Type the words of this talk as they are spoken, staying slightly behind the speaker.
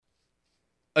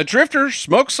A drifter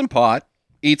smokes some pot,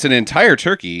 eats an entire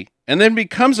turkey, and then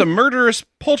becomes a murderous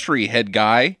poultry head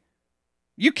guy.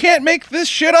 You can't make this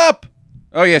shit up.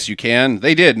 Oh, yes, you can.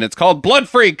 They did, and it's called Blood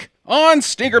Freak on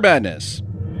Stinker Madness.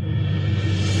 Stinker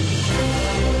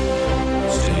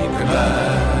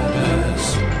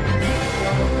Madness.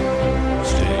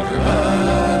 Stinker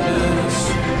Madness.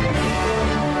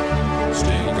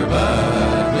 Stinker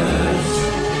Madness.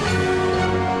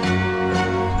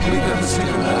 We got the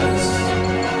Stinker Madness.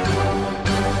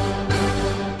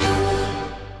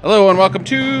 Hello, and welcome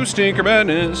to Stinker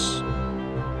Madness,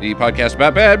 the podcast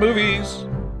about bad movies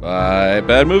by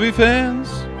bad movie fans.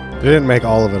 They didn't make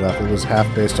all of it up. It was half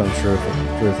based on truth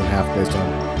and half based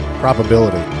on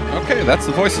probability. Okay, that's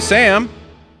the voice of Sam.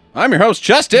 I'm your host,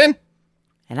 Justin.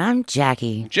 And I'm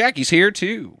Jackie. Jackie's here,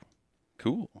 too.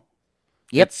 Cool.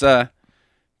 Yep. It's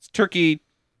Turkey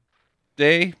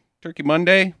Day, Turkey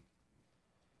Monday.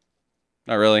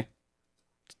 Not really.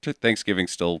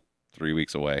 Thanksgiving's still 3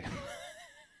 weeks away.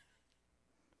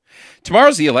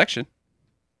 Tomorrow's the election.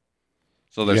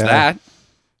 So there's that.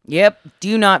 Yep.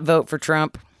 Do not vote for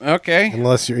Trump. Okay.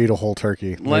 Unless you eat a whole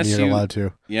turkey. Unless then you're allowed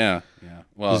to. Yeah.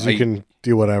 Well, 'Cause you can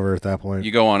do whatever at that point. You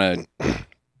go on a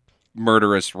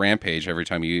murderous rampage every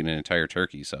time you eat an entire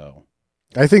turkey, so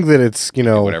I think that it's,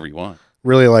 do whatever you want.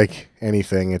 really like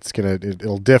anything.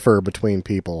 It'll differ between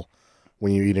people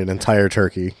when you eat an entire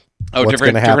turkey. Oh, What's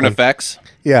different gonna happen. effects?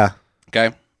 Yeah.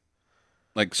 Okay.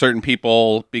 Like certain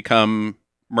people become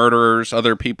murderers,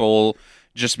 other people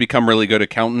just become really good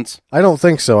accountants. I don't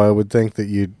think so. I would think that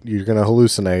you're going to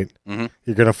hallucinate. Mm-hmm.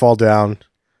 You're going to fall down.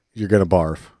 You're going to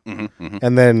barf. Mm-hmm, mm-hmm.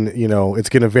 And then, it's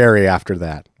going to vary after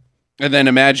that. And then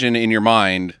imagine in your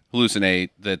mind, hallucinate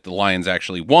that the Lions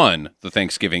actually won the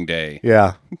Thanksgiving Day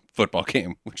Yeah. football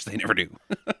game, which they never do.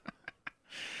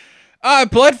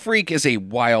 Blood Freak is a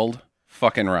wild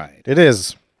fucking ride. It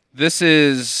is.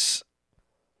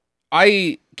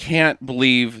 I can't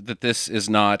believe that this is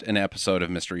not an episode of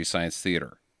Mystery Science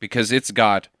Theater, because it's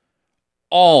got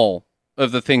all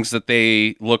of the things that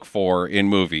they look for in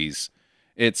movies.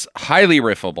 It's highly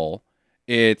riffable.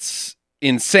 It's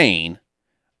insane.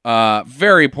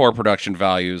 Very poor production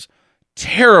values.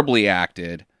 Terribly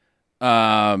acted.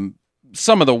 Some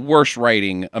of the worst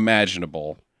writing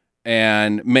imaginable.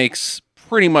 And makes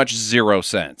pretty much zero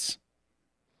sense.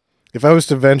 If I was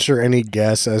to venture any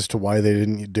guess as to why they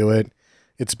didn't do it,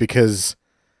 it's because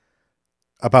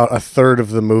about a third of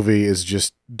the movie is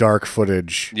just dark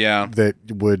footage. Yeah. That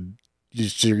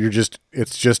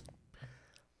it's just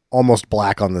almost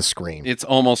black on the screen. It's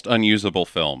almost unusable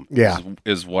film. Yeah.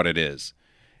 Is what it is.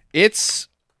 It's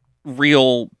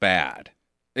real bad.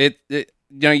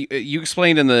 You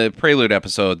explained in the Prelude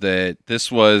episode that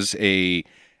this was a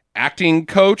acting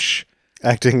coach.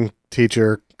 Acting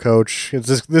teacher, coach.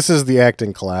 This is the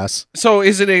acting class. So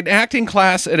is it an acting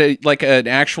class at an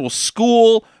actual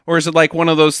school, or is it like one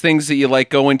of those things that you like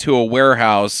go into a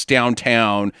warehouse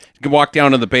downtown, you can walk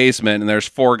down to the basement and there's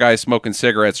 4 guys smoking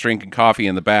cigarettes, drinking coffee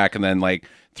in the back, and then like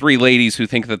 3 ladies who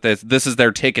think that this is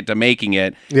their ticket to making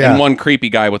it, Yeah. and one creepy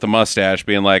guy with a mustache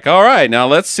being like, all right, now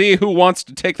let's see who wants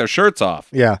to take their shirts off.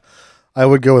 Yeah. I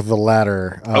would go with the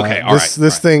latter. Okay, all right.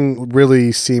 This thing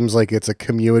really seems like it's a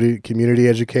community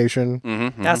education.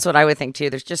 Mm-hmm. That's what I would think too.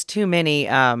 There's just too many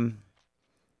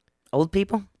old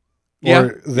people.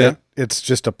 Or that it's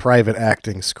just a private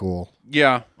acting school.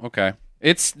 Yeah, okay.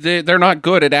 They're not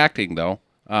good at acting, though.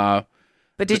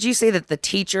 But did you say that the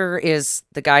teacher is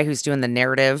the guy who's doing the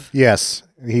narrative? Yes.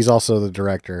 He's also the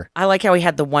director. I like how he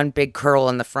had the one big curl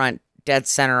in the front, dead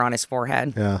center on his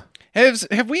forehead. Yeah.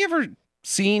 Have we ever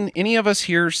seen, any of us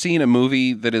here seen a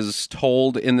movie that is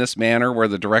told in this manner where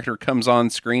the director comes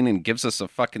on screen and gives us a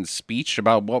fucking speech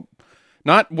about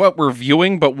not what we're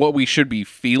viewing, but what we should be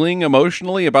feeling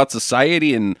emotionally about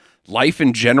society and life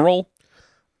in general?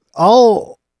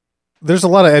 There's a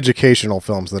lot of educational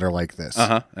films that are like this.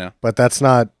 Yeah. But that's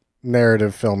not,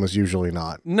 narrative film is usually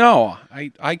not. No,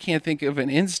 I can't think of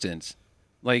an instance.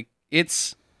 Like,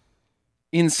 it's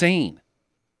insane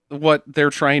what they're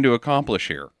trying to accomplish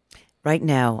here. Right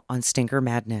now on Stinker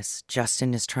Madness,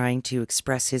 Justin is trying to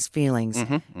express his feelings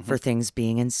for things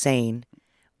being insane,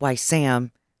 while Sam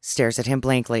stares at him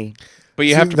blankly. But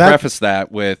you have to preface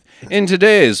that with, in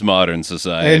today's modern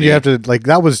society. And you have to,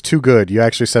 that was too good. You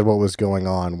actually said what was going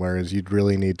on, whereas you'd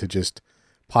really need to just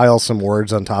pile some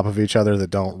words on top of each other that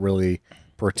don't really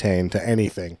pertain to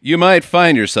anything. You might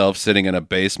find yourself sitting in a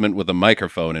basement with a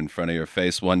microphone in front of your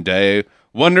face one day,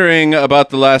 wondering about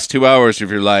the last 2 hours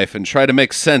of your life and try to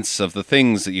make sense of the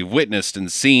things that you've witnessed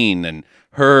and seen and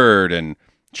heard and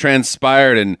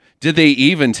transpired, and did they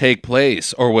even take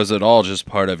place, or was it all just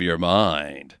part of your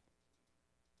mind?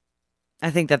 I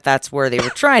think that's where they were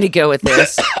trying to go with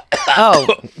this. Oh,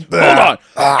 Hold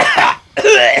on.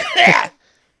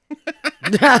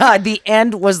 the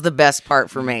end was the best part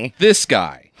for me. This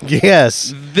guy.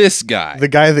 Yes. This guy. The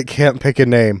guy that can't pick a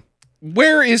name.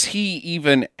 Where is he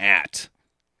even at?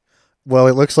 Well,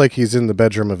 it looks like he's in the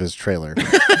bedroom of his trailer.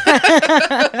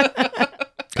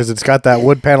 Because it's got that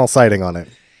wood panel siding on it.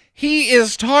 He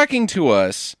is talking to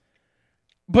us,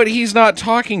 but he's not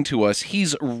talking to us.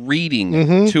 He's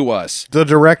reading to us. The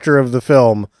director of the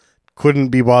film couldn't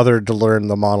be bothered to learn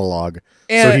the monologue,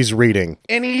 so And- he's reading.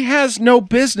 And he has no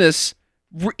business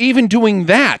even doing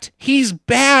that. He's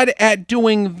bad at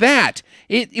doing that.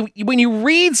 When you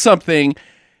read something,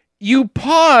 you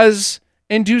pause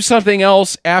and do something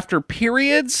else after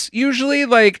periods, usually,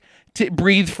 like to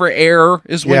breathe for air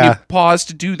is when you pause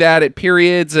to do that at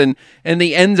periods and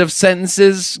the ends of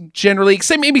sentences generally,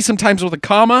 except maybe sometimes with a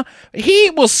comma. He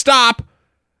will stop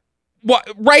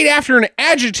right after an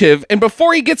adjective, and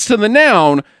before he gets to the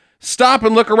noun, stop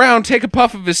and look around, take a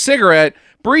puff of his cigarette,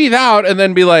 breathe out, and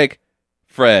then be like,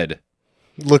 Fred.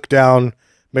 Look down,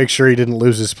 make sure he didn't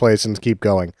lose his place, and keep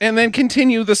going. And then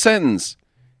continue the sentence.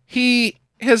 He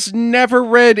has never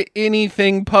read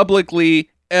anything publicly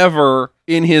ever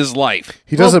in his life.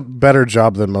 He does a better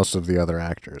job than most of the other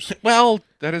actors. Well,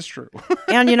 that is true.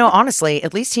 And, honestly,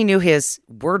 at least he knew his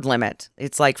word limit.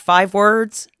 It's like 5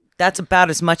 words. That's about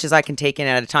as much as I can take in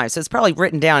at a time. So it's probably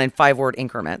written down in 5-word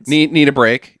increments. Need a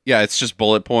break. Yeah, it's just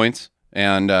bullet points.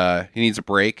 And he needs a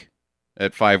break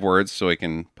at 5 words so he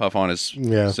can puff on his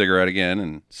cigarette again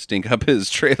and stink up his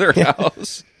trailer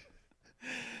house.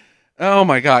 Oh,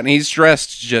 my God. And he's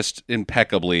dressed just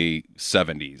impeccably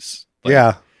 70s.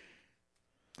 Yeah.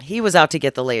 He was out to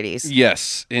get the ladies.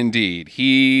 Yes, indeed.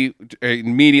 He,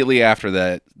 immediately after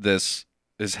that, this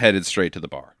is headed straight to the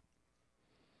bar.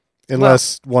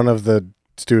 Unless one of the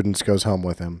students goes home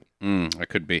with him. That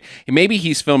could be. Maybe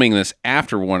he's filming this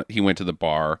after he went to the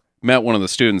bar, met one of the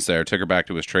students there, took her back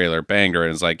to his trailer, banged her,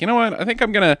 and is like, you know what? I think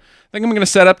I'm gonna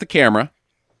set up the camera,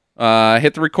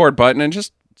 hit the record button, and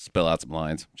just spill out some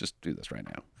lines. Just do this right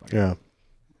now. Yeah.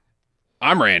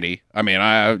 I'm Randy. I mean,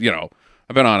 I've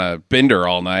been on a bender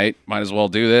all night. Might as well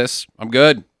do this. I'm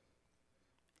good.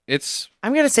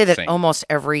 I'm going to say that insane. almost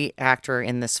every actor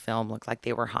in this film looked like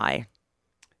they were high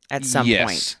at some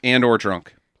point. And or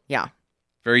drunk. Yeah.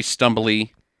 Very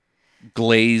stumbly,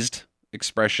 glazed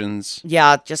expressions.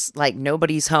 Yeah, just like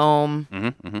nobody's home.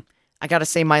 Mm-hmm. I got to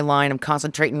say my line. I'm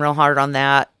concentrating real hard on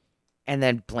that. And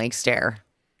then blank stare.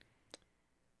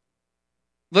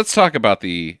 Let's talk about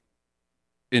the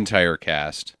entire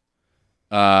cast.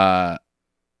 Do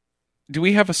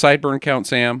we have a sideburn count,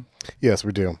 Sam? Yes,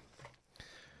 we do.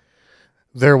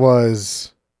 There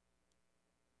was,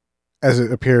 as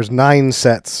it appears, 9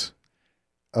 sets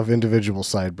of individual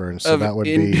sideburns. So that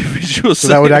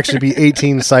would actually be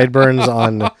 18 sideburns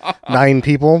on 9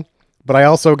 people. But I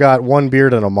also got 1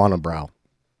 beard and a monobrow.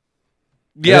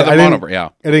 Yeah, the monobrow. Yeah,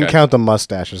 I didn't count the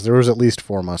mustaches. There was at least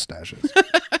 4 mustaches.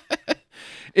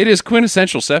 It is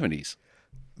quintessential 70s.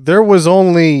 There was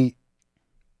only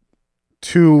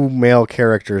 2 male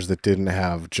characters that didn't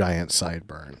have giant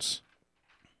sideburns.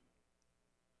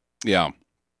 Yeah.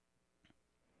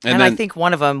 And I think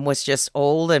one of them was just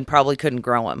old and probably couldn't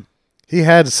grow them. He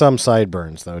had some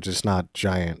sideburns, though, just not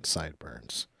giant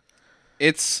sideburns.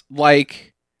 It's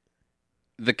like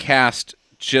the cast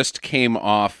just came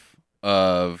off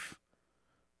of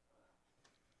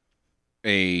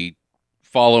a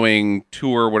following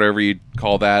tour, whatever you'd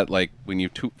call that, like when you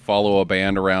follow a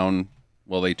band around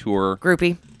while they tour.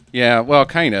 Groupie. Yeah, well,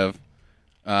 kind of.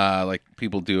 Like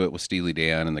people do it with Steely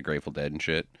Dan and the Grateful Dead and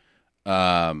shit.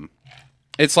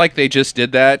 It's like they just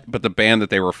did that, but the band that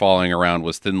they were following around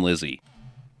was Thin Lizzy.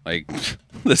 Like,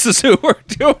 this is who we're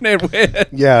doing it with.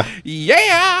 Yeah.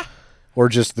 Yeah! Or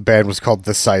just the band was called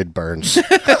The Sideburns.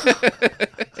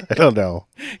 I don't know.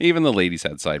 Even the ladies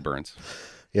had sideburns.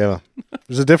 Yeah. It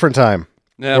was a different time.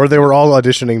 Yeah. Or they were all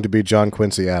auditioning to be John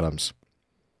Quincy Adams.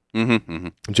 Mm-hmm.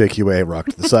 JQA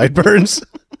rocked the sideburns.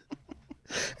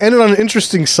 And on an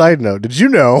interesting side note, did you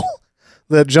know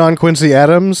that John Quincy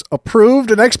Adams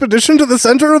approved an expedition to the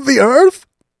center of the earth?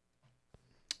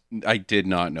 I did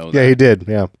not know that. Yeah, he did.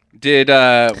 Yeah.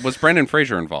 Was Brendan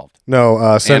Fraser involved?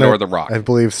 No, Senate, or The Rock? I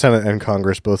believe Senate and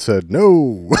Congress both said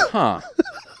no. Huh.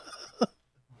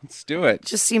 Let's do it.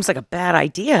 Just seems like a bad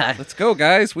idea. Let's go,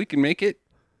 guys. We can make it.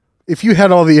 If you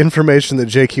had all the information that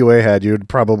JQA had, you'd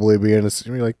probably be in a...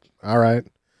 You're like, all right,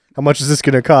 how much is this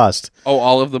going to cost? Oh,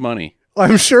 all of the money.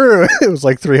 I'm sure it was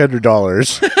like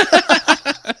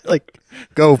 $300. Like,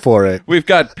 go for it. We've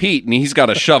got Pete, and he's got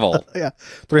a shovel. Yeah,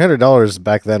 $300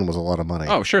 back then was a lot of money.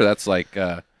 Oh, sure. That's like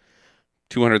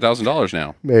 $200,000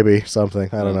 now. Maybe something.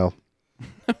 I don't know.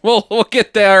 We'll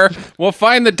get there. We'll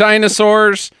find the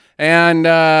dinosaurs and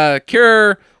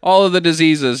cure all of the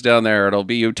diseases down there. It'll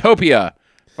be utopia.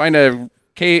 Find a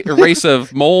race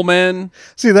of mole men.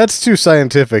 See, that's too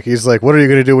scientific. He's like, what are you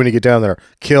going to do when you get down there?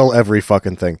 Kill every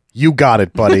fucking thing. You got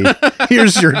it, buddy.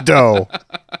 Here's your dough.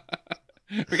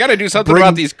 We got to do something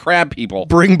about these crab people.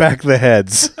 Bring back the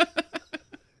heads.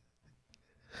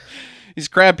 These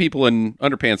crab people and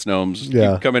underpants gnomes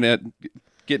Yeah. keep coming at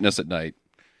getting us at night.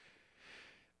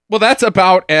 Well, that's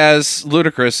about as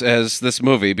ludicrous as this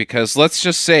movie, because let's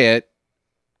just say it.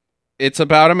 It's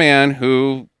about a man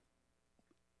who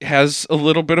has a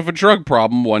little bit of a drug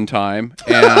problem one time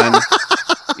and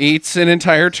eats an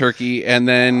entire turkey and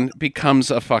then becomes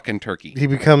a fucking turkey. He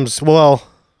becomes, well,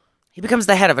 He becomes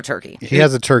the head of a turkey he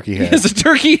has a turkey He head. has a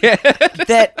turkey head.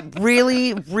 that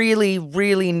really, really,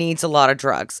 really needs a lot of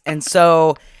drugs. And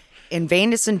so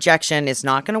intravenous injection is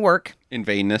not going to work.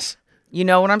 Invenous. You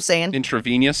know what I'm saying?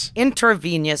 Intravenous.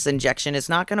 Intravenous injection is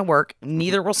not going to work.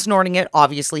 Neither will snorting it.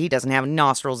 Obviously, he doesn't have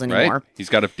nostrils anymore. Right? He's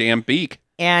got a damn beak.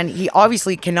 And he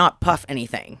obviously cannot puff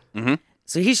anything. Mm-hmm.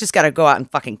 So he's just got to go out and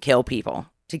fucking kill people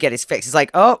to get his fix. He's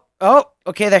like, oh,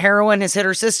 okay, the heroin has hit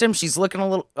her system. She's looking a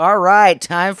little, all right,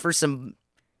 time for some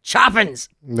choppings.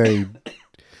 They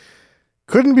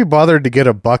couldn't be bothered to get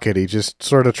a bucket. He just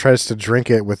sort of tries to drink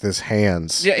it with his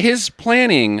hands. Yeah, his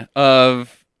planning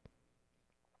of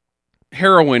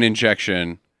heroin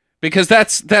injection, because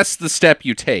that's the step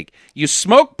you take. You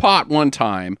smoke pot one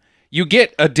time, you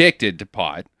get addicted to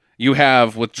pot, you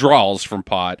have withdrawals from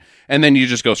pot, and then you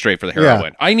just go straight for the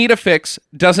heroin. Yeah. I need a fix,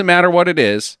 doesn't matter what it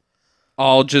is,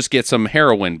 I'll just get some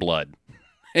heroin blood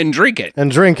and drink it.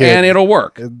 And drink it. And it'll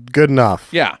work. Good enough.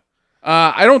 Yeah.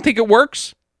 I don't think it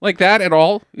works like that at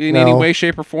all in any No. way,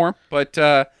 shape, or form, but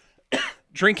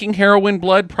drinking heroin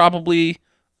blood probably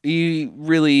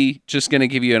really just going to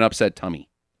give you an upset tummy.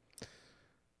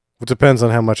 It depends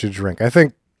on how much you drink. I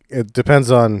think it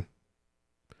depends on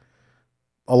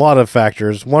a lot of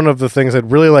factors. One of the things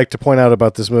I'd really like to point out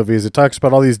about this movie is it talks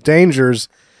about all these dangers.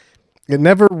 It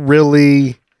never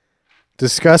really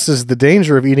discusses the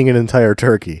danger of eating an entire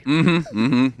turkey.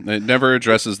 It never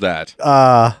addresses that.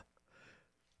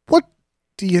 What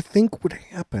do you think would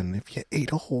happen if you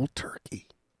ate a whole turkey?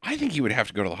 I think you would have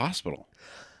to go to the hospital.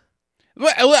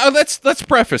 Well, let's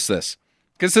preface this,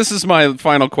 because this is my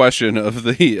final question of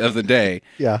the day.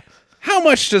 Yeah. How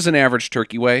much does an average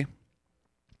turkey weigh?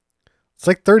 It's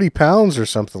like 30 pounds or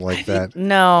something like that.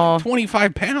 No,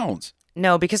 25 pounds.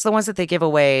 no, because the ones that they give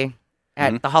away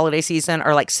at the holiday season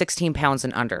are like 16 pounds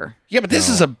and under. Yeah, but this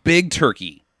is a big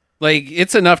turkey. Like,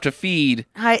 it's enough to feed.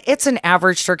 It's an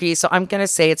average turkey, so I'm going to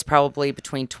say it's probably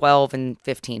between 12 and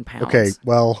 15 pounds. Okay,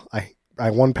 well, I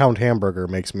 1 pound hamburger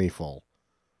makes me full.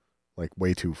 Like,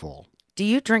 way too full. Do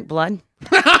you drink blood?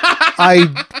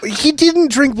 He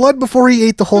didn't drink blood before he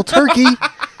ate the whole turkey.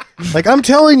 Like, I'm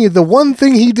telling you, the one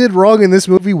thing he did wrong in this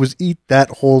movie was eat that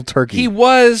whole turkey. He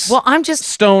was Well, I'm just,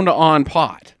 stoned on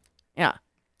pot. yeah.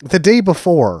 The day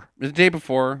before. The day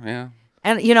before, yeah.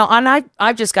 And,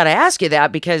 I've just got to ask you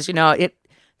that because,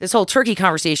 this whole turkey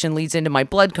conversation leads into my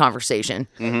blood conversation,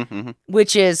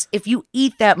 which is if you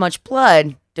eat that much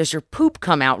blood, does your poop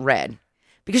come out red?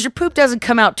 Because your poop doesn't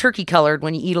come out turkey colored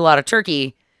when you eat a lot of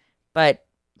turkey, but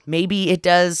maybe it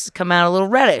does come out a little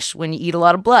reddish when you eat a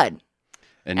lot of blood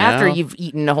And after now, you've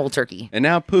eaten a whole turkey. And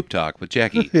now poop talk with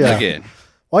Jackie Yeah. again.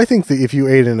 Well, I think that if you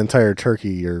ate an entire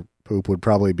turkey, your poop would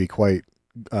probably be quite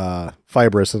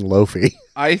fibrous and loafy.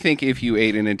 I think if you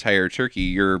ate an entire turkey,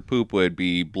 your poop would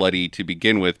be bloody to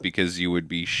begin with because you would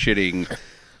be shitting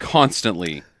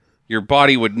constantly. Your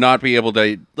body would not be able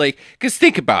to, because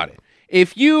think about it.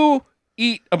 If you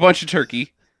eat a bunch of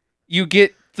turkey, you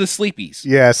get the sleepies.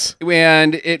 Yes.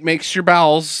 And it makes your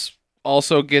bowels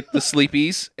also get the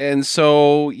sleepies. And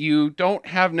so you don't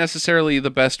have necessarily the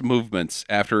best movements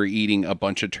after eating a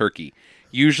bunch of turkey.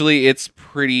 Usually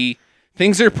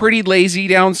things are pretty lazy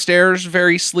downstairs,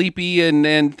 very sleepy,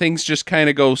 and things just kind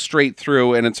of go straight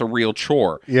through and it's a real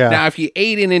chore. Yeah. Now, if you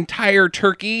ate an entire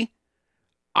turkey,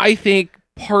 I think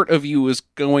part of you is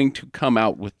going to come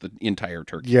out with the entire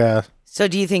turkey. Yeah. So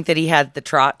do you think that he had the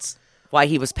trots while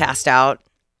he was passed out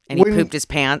and he When- pooped his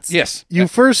pants? Yes. You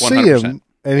first see 100%. him,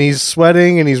 and he's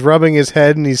sweating, and he's rubbing his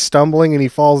head, and he's stumbling, and he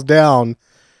falls down.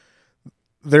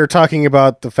 They're talking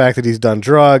about the fact that he's done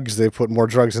drugs. They put more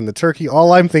drugs in the turkey.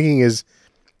 All I'm thinking is,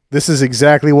 this is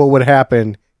exactly what would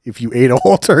happen if you ate a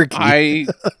whole turkey. I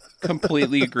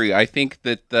completely agree. I think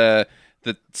that the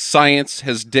science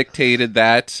has dictated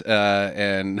that,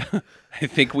 and I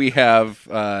think we have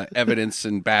evidence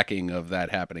and backing of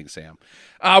that happening, Sam.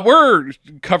 We're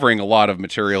covering a lot of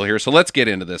material here, so let's get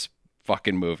into this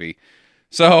fucking movie.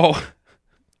 So,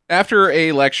 after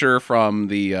a lecture from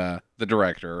the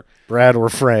director, Brad or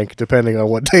Frank, depending on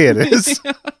what day it is.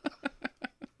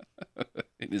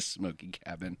 in his smoky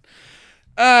cabin,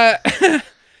 the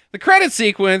credit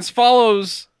sequence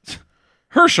follows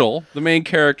Herschel, the main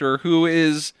character, who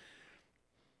is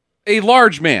a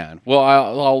large man. Well,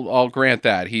 I'll grant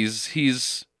that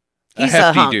he's a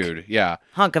hefty hunk. dude, yeah,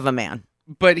 Hunk of a man.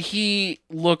 but he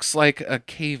looks like a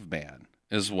caveman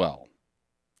as well.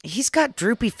 He's got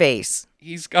droopy face.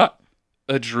 He's got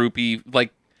a droopy,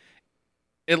 like,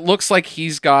 it looks like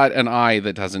he's got an eye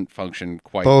that doesn't function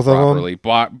quite Both of them? properly.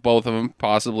 Both of them,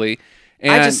 possibly.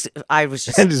 And, I was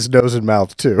just And his nose and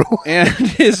mouth, too. and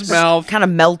his mouth, kind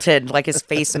of melted, like his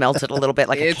face melted a little bit,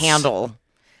 like a It's- candle.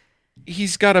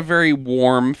 he's got a very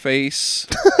warm face.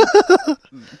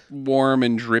 Warm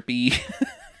and drippy.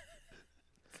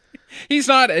 He's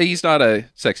not a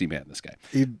sexy man, this guy.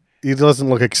 He doesn't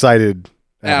look excited.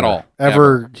 At all.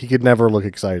 Ever. He could never look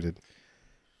excited.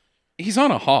 He's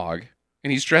on a hog,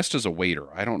 and he's dressed as a waiter.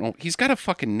 I don't know. He's got a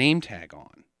fucking name tag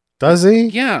on. Does he?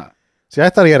 Yeah. See, I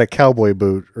thought he had a cowboy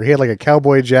boot, or he had like a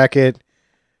cowboy jacket,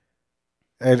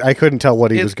 and I couldn't tell what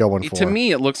he was going for. To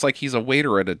me, it looks like he's a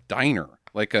waiter at a diner,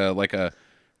 like a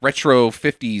retro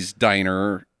 50s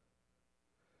diner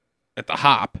at the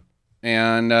Hop,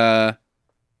 and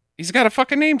he's got a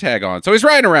fucking name tag on. So he's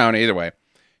riding around either way.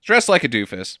 He's dressed like a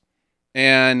doofus,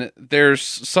 and there's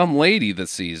some lady that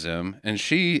sees him, and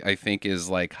she, I think, is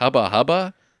like hubba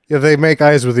hubba. Yeah, they make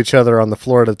eyes with each other on the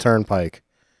Florida Turnpike.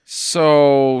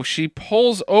 So she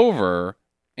pulls over,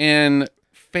 and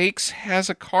Fakes has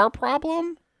a car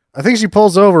problem I think she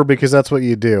pulls over because that's what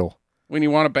you do. when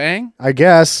you want to bang. I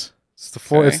guess it's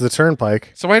the Okay. It's the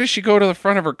Turnpike. So why does she go to the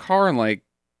front of her car and like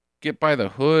get by the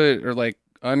hood or like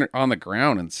on the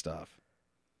ground and stuff?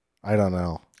 I don't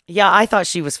know. Yeah, I thought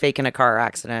she was faking a car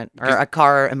accident or a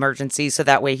car emergency, so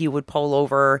that way he would pull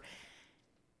over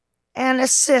and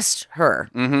assist her.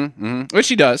 Which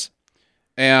she does.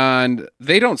 And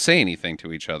they don't say anything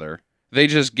to each other. They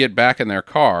just get back in their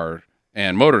car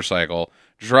and motorcycle,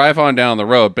 drive on down the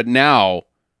road. But now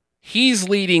he's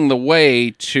leading the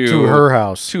way To her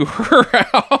house. To her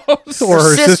house. Or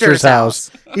her sister's sister's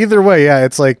house. Either way, yeah,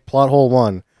 it's like plot hole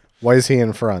one. Why is he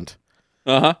in front?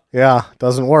 Uh-huh. Yeah,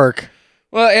 doesn't work.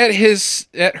 Well,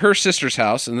 at her sister's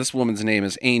house, and this woman's name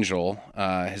is Angel.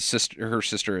 Her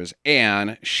sister is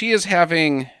Anne. She is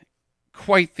having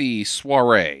quite the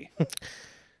soiree.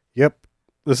 Yep.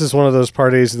 This is one of those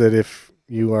parties that if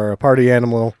you are a party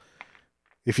animal,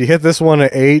 if you hit this one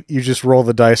at 8, you just roll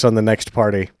the dice on the next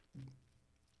party.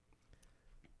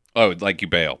 Oh, like you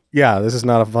bail. Yeah, this is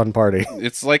not a fun party.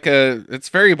 It's it's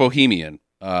very bohemian.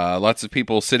 Lots of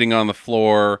people sitting on the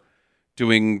floor,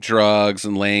 doing drugs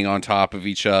and laying on top of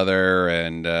each other,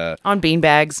 and On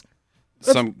beanbags.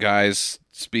 some guys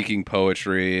speaking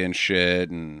poetry and shit.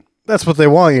 And That's what they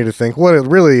want you to think. What it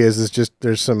really is just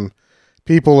there's some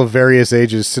people of various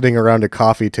ages sitting around a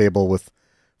coffee table with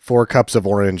 4 cups of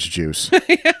orange juice.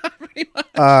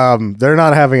 They're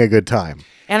not having a good time.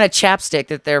 And a chapstick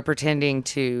that they're pretending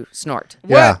to snort.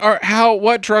 Yeah.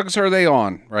 What drugs are they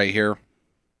on right here?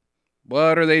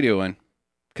 What are they doing?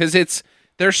 Because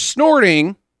they're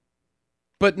snorting,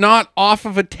 but not off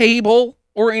of a table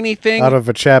or anything. Out of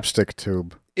a chapstick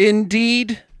tube.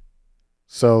 Indeed.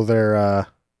 So they're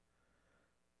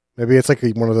maybe it's like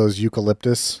one of those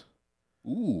eucalyptus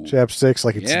Ooh. chapsticks,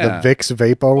 like it's Yeah. the Vicks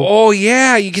Vapo. Oh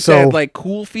yeah, you get So- that like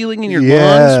cool feeling in your Yeah.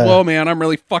 lungs. Whoa, man, I'm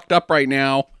really fucked up right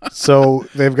now. So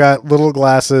they've got little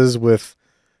glasses with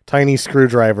tiny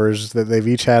screwdrivers that they've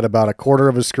each had about a quarter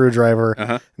of a screwdriver.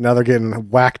 Uh-huh. Now they're getting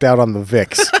whacked out on the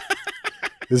Vicks.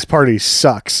 This party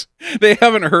sucks. They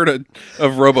haven't heard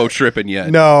of Robo Tripping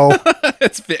yet. No,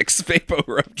 It's Vicks Vapo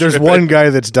Robo there's Trippin'. one guy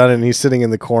that's done it and he's sitting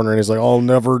in the corner and he's like, I'll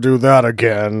never do that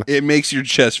again. It makes your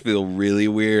chest feel really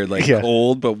weird, like Yeah.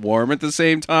 cold but warm at the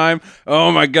same time.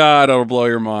 Oh my god, it'll blow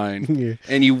your mind. Yeah.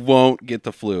 And you won't get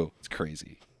the flu. It's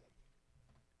crazy.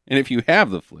 And if you have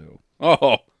the flu,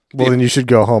 Well, then you should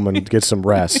go home and get some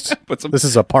rest. put some This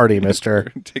is a party,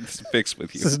 mister. take this Vicks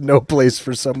with This you. is no place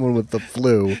for someone with the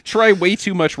flu. Try way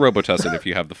too much Robitussin if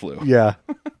you have the flu. Yeah.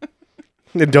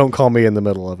 And don't call me in the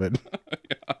middle of it.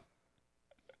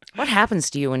 What happens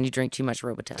to you when you drink too much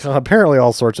Robitussin? Apparently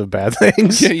all sorts of bad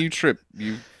things. Yeah, you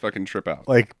fucking trip out.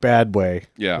 Like bad way.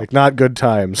 Yeah. Like not good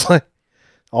times. Like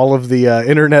all of the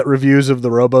internet reviews of the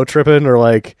Robo Trippin' are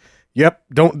like, Yep,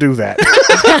 don't do that.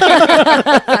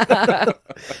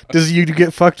 Does you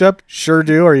get fucked up? Sure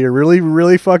do. Are you really,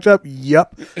 really fucked up?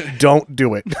 Yep, don't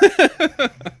do it.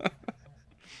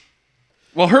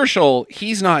 Well, Herschel,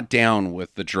 he's not down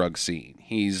with the drug scene.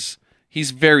 He's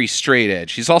very straight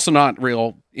edge. He's also not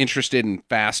real interested in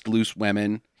fast, loose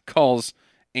women. He calls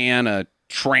Anne a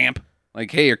tramp.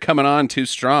 Like, hey, you're coming on too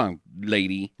strong,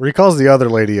 lady. Or he calls the other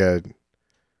lady a...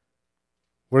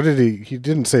 What did he... He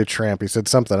didn't say tramp. He said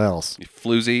something else. You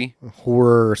floozy.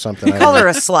 Whore or something. Call her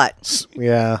a slut.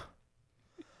 Yeah.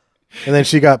 And then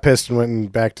she got pissed and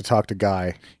went back to talk to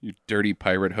Guy. You dirty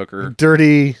pirate hooker.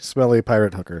 Dirty, smelly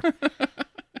pirate hooker.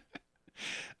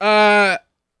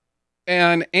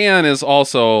 And Anne is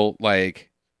also like...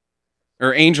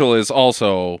 Or Angel is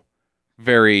also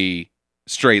very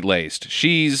straight-laced.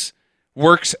 She's...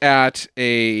 works at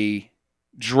a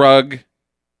drug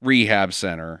rehab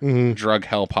center, drug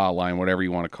help hotline, whatever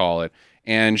you want to call it.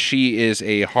 And she is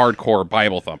a hardcore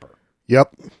Bible thumper.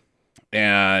 Yep.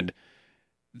 And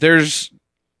there's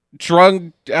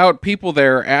drugged out people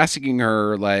there asking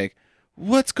her, like,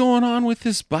 what's going on with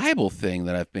this Bible thing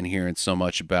that I've been hearing so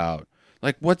much about?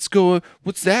 Like, what's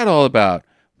that all about?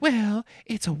 Well,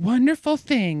 it's a wonderful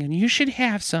thing, and you should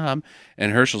have some.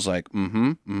 And Herschel's like,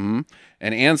 And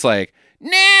Anne's like,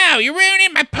 no, you're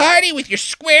ruining my party with your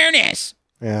squareness.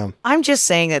 Yeah. I'm just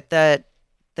saying that the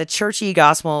churchy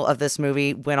gospel of this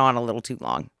movie went on a little too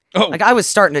long. Oh, Like, I was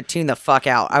starting to tune the fuck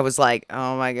out. I was like,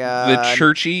 oh my God. the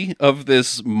churchy of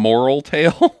this moral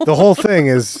tale. The whole thing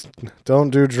is don't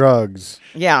do drugs.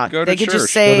 Yeah, Go to they could church. just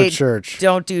Go say, to church.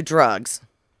 don't do drugs.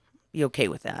 Be okay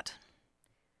with that.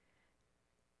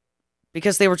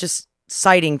 Because they were just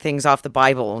citing things off the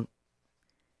Bible.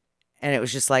 And it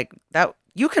was just like, that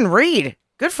you can read.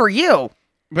 Good for you.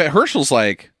 But Herschel's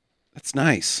like, that's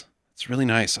nice. It's really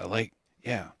nice. That's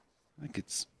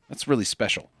really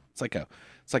special. It's like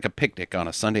a picnic on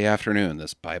a Sunday afternoon,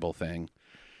 this Bible thing.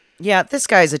 Yeah, this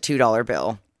guy's a $2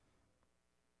 bill.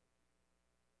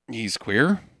 He's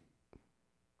queer?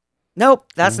 Nope,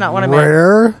 that's not what I meant.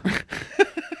 Where?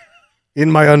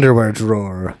 In my underwear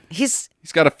drawer. He's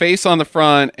He's got a face on the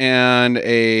front and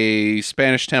a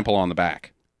Spanish temple on the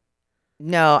back.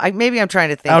 no, maybe I'm trying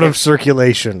to think. Out of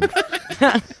circulation.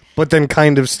 But then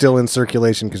kind of still in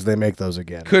circulation because they make those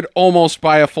again. Could almost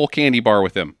buy a full candy bar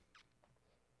with him.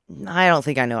 I don't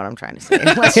think I know what I'm trying to say.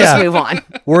 Let's Yeah. just move on.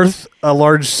 Worth a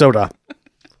large soda.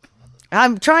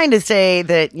 I'm trying to say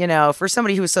that, for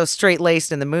somebody who was so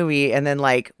straight-laced in the movie and then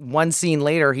like one scene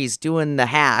later he's doing the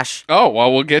hash. Oh,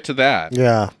 well, we'll get to that.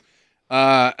 Yeah.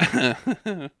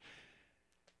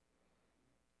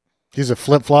 He's a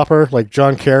flip-flopper like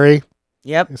John Kerry.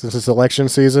 Yep. This is his election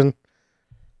season.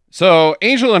 So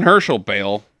Angel and Herschel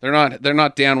bail. They're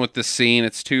not down with this scene.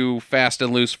 It's too fast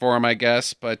and loose for them, I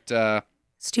guess. But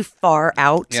It's too far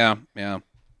out. yeah.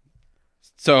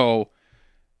 So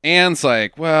Anne's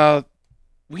like, well,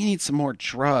 we need some more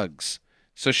drugs.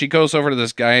 So she goes over to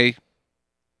this guy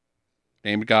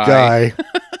named Guy.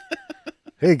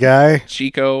 Hey, Guy.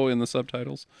 Chico in the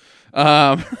subtitles.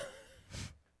 And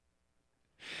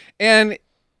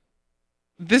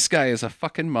this guy is a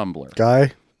fucking mumbler.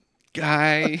 Guy.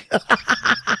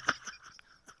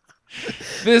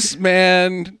 This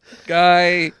man,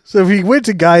 Guy. So if you went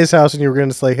to Guy's house and you were going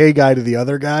to say, hey, Guy, to the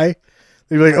other guy,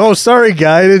 they'd be like, oh, sorry,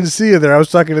 Guy, I didn't see you there. I was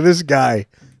talking to this guy.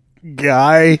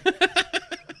 Guy.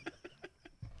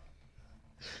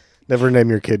 Never name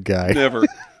your kid Guy. Never.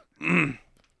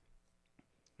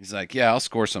 He's like, yeah, I'll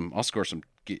score some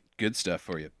good stuff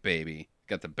for you, baby.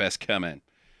 Got the best coming.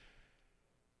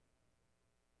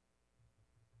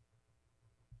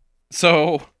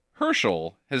 So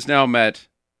Herschel has now met,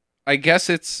 I guess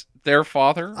it's their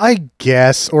father. I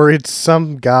guess, or it's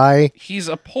some guy. He's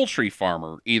a poultry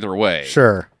farmer either way.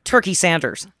 Sure. Turkey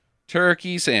Sanders.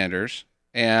 Turkey Sanders.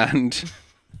 And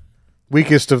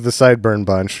Weakest of the sideburn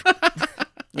bunch.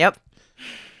 Yep.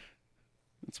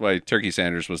 that's why Turkey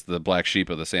Sanders was the black sheep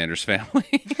of the Sanders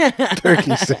family.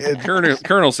 Turkey Sanders.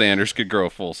 Colonel Sanders could grow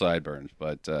full sideburns,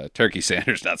 but Turkey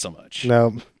Sanders not so much.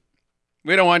 No.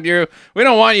 We don't want you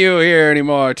here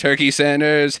anymore, Turkey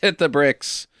Sanders. Hit the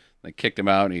bricks. They kicked him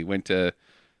out and he went to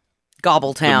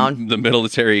Gobbletown. the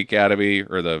military academy,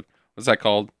 or what's that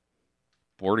called?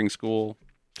 Boarding school?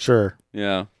 Sure.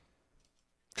 Yeah.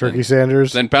 Turkey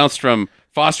Sanders. Then bounced from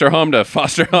foster home to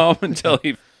foster home until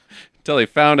he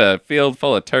found a field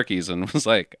full of turkeys and was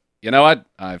like, you know what?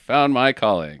 I found my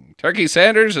calling. Turkey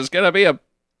Sanders is going to be a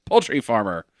poultry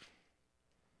farmer.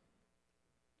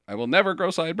 I will never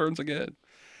grow sideburns again.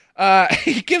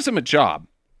 He gives him a job.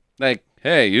 Like,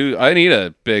 hey, I need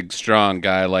a big, strong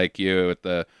guy like you at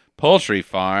the poultry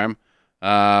farm.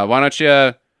 Why don't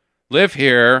you live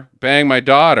here, bang my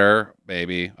daughter,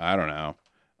 maybe, I don't know,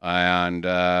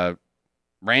 and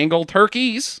wrangle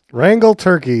turkeys. Wrangle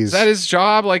turkeys. Is that his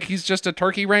job? Like he's just a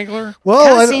turkey wrangler? Well,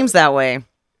 Kind of seems that way.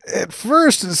 at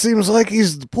first it seems like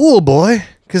he's the pool boy,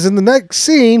 because in the next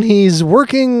scene he's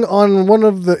working on one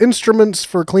of the instruments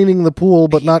for cleaning the pool,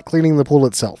 but not cleaning the pool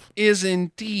itself. Is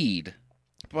indeed.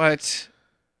 But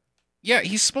yeah,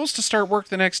 he's supposed to start work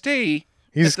the next day.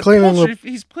 He's at cleaning pool. the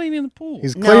He's cleaning the pool.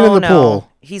 he's cleaning the pool.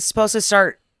 He's supposed to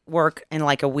start work in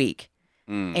like a week.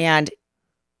 Mm. And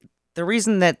the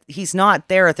reason that he's not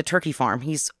there at the turkey farm,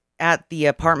 he's at the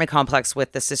apartment complex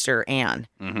with the sister Anne.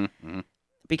 Mm-hmm, mm-hmm.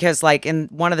 Because like in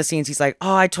one of the scenes, he's like,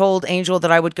 "Oh, I told Angel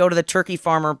that I would go to the turkey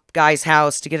farmer guy's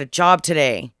house to get a job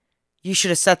today. You should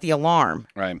have set the alarm."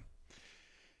 Right.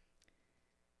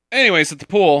 Anyways, at the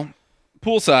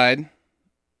poolside,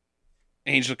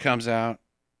 Angel comes out,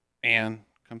 Anne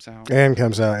comes out, Anne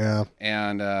comes out, yeah.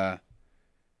 and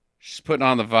she's putting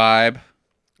on the vibe.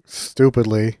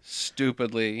 Stupidly.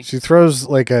 Stupidly. She throws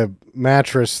like a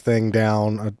mattress thing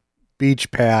down, a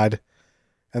beach pad,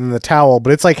 and then the towel,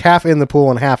 but it's like half in the pool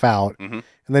and half out. Mm-hmm.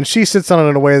 And then she sits on it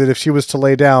in a way that if she was to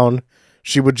lay down,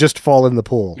 she would just fall in the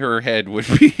pool. Her head would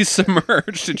be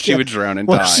submerged and she would drown and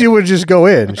Well, die. she would just go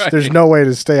in. Right. There's no way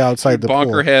to stay outside the bonk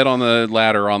pool. her head on the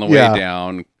ladder on the way Yeah.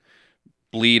 down,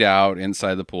 bleed out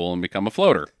inside the pool, and become a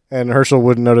floater. And Herschel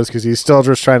wouldn't notice because he's still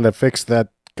just trying to fix that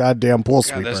goddamn pool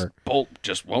God, this sweeper. bolt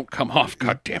just won't come off.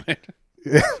 God damn it.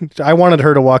 I wanted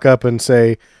her to walk up and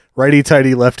say, righty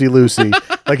tighty, lefty loosey.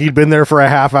 Like he'd been there for a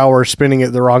half hour spinning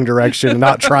it the wrong direction and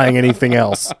not trying anything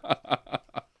else.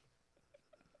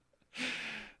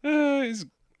 He's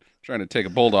trying to take a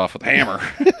bolt off with a hammer.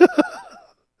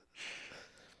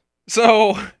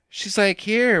 So she's like,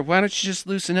 here, why don't you just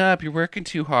loosen up? You're working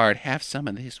too hard. Have some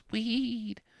of this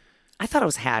weed. I thought it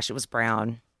was hash. It was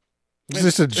brown. It's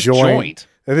just a joint.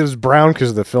 It was brown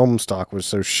because the film stock was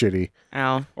so shitty.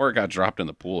 Oh. Or it got dropped in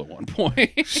the pool at one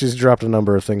point. She's dropped a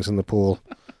number of things in the pool.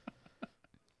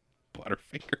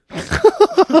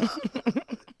 Butterfinger.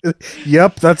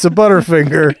 Yep, that's a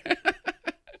Butterfinger.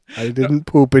 I didn't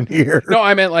poop in here. No,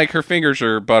 I meant like her fingers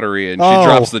are buttery and she Oh,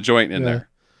 drops the joint in yeah. there.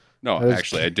 No, I was-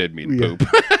 actually, I did mean yeah. poop.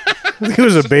 I think it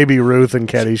was a Baby Ruth in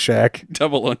Caddyshack.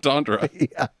 Double entendre.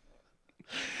 Yeah.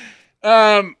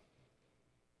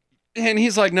 And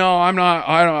he's like, no, I'm not.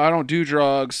 I don't do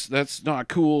drugs. That's not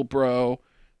cool, bro.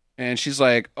 And she's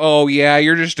like, oh yeah,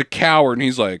 you're just a coward. And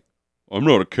he's like, I'm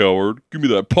not a coward. Give me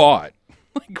that pot.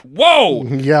 Like, whoa,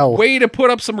 Yeah, way to put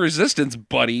up some resistance,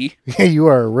 buddy. you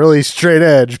are really straight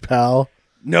edge, pal.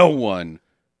 No one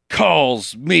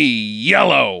calls me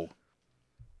yellow.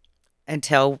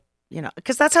 Until,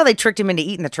 because that's how they tricked him into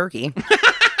eating the turkey.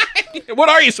 What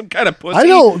are you, some kind of pussy? I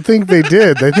don't think they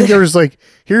did. I think there was like,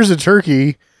 here's a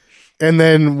turkey. And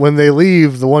then when they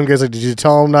leave, the one guy's like, did you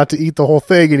tell him not to eat the whole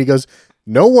thing? And he goes,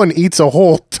 no one eats a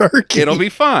whole turkey. It'll be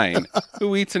fine.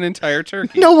 Who eats an entire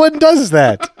turkey? No one does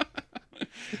that.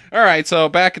 All right, so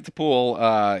back at the pool,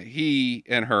 he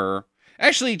and her,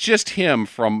 actually just him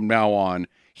from now on,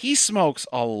 he smokes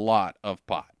a lot of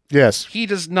pot. Yes. He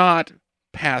does not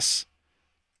pass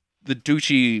the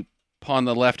doochie on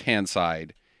the left-hand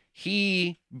side.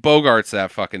 He bogarts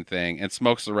that fucking thing and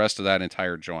smokes the rest of that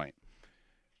entire joint.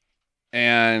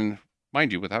 And,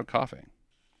 mind you, without coughing.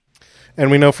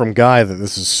 And we know from Guy that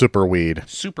this is super weed.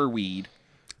 Super weed.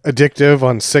 Addictive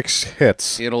on 6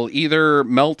 hits. It'll either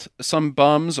melt some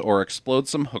bums or explode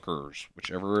some hookers,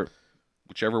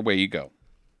 whichever way you go.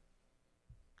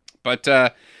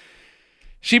 But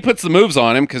she puts the moves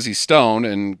on him because he's stoned,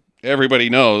 and everybody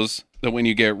knows that when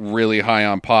you get really high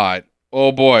on pot,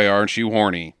 oh boy, aren't you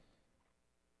horny?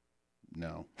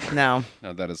 No, No.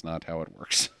 that is not how it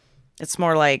works. It's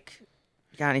more like,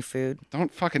 you got any food?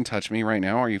 Don't fucking touch me right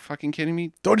now. Are you fucking kidding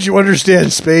me? Don't you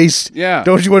understand space? Yeah.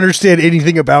 Don't you understand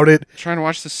anything about it? I'm trying to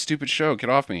watch this stupid show. Get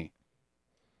off me.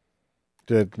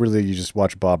 Really, you just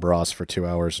watch Bob Ross for 2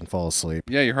 hours and fall asleep.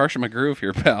 Yeah, you're harshing my groove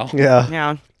here, pal. Yeah.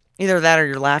 Yeah. Either that or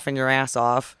you're laughing your ass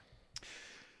off.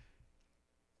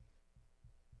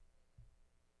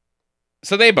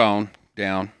 So they bone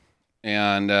down,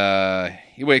 and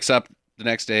he wakes up the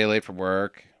next day late for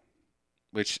work,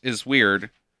 which is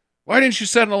weird. Why didn't you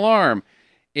set an alarm?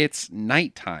 It's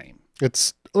nighttime.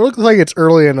 It looks like it's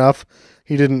early enough.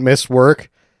 He didn't miss work.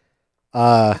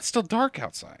 It's still dark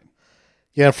outside.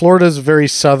 Yeah, Florida's very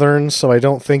southern, so I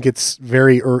don't think it's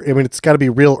very I mean, it's got to be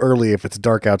real early if it's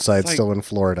dark outside It's like still in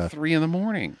Florida. 3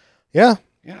 a.m. Yeah.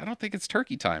 Yeah, I don't think it's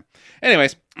turkey time.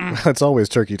 Anyways, It's always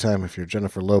turkey time if you're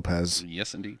Jennifer Lopez.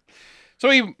 yes, indeed. So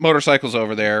he motorcycles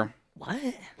over there, What?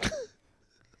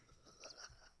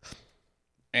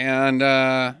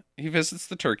 and he visits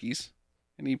the turkeys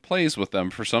and he plays with them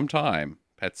for some time,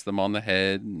 pets them on the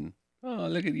head, and oh,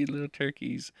 look at you little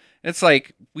turkeys. It's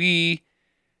like we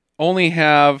only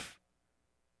have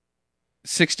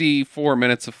 64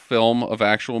 minutes of film of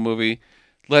actual movie.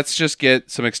 Let's just get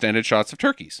some extended shots of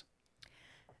turkeys.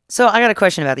 So I got a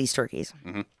question about these turkeys.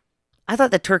 Mhm. I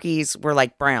thought the turkeys were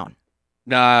like brown.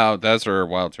 No, those are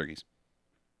wild turkeys.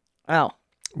 Oh.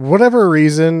 Whatever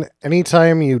reason,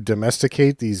 anytime you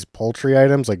domesticate these poultry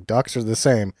items, like ducks are the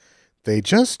same, they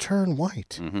just turn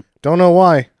white. Mhm. Don't know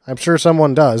why. I'm sure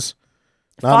someone does.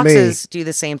 Not Foxes do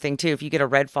the same thing too. If you get a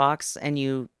red fox and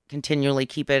you continually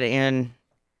keep it in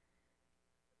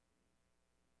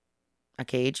a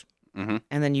cage, Mm-hmm.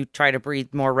 and then you try to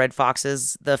breed more red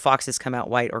foxes, the foxes come out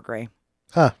white or gray. me.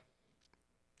 Huh.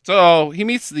 So he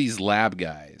meets these lab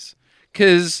guys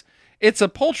because it's a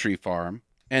poultry farm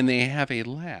and they have a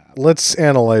lab. Let's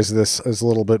analyze this as a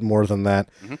little bit more than that.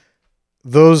 Mhm.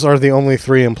 Those are the only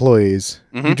 3 employees.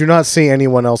 Mhm. You do not see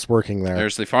anyone else working there.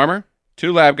 There's the farmer,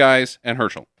 2 lab guys, and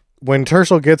Herschel. When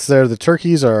Herschel gets there, the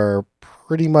turkeys are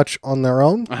pretty much on their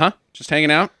own. Just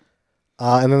hanging out.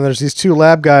 And then there's these 2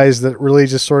 lab guys that really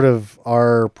just sort of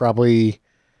are probably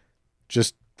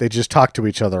they just talk to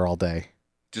each other all day.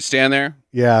 Just stand there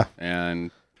Yeah.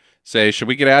 and say, should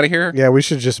we get out of here? Yeah, we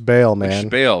should just bail, We man. should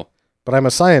bail. But I'm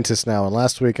a scientist now, and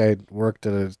last week I worked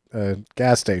at a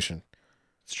gas station.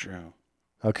 It's true.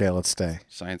 Okay, let's stay.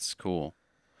 Science is cool.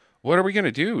 What are we going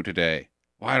to do today?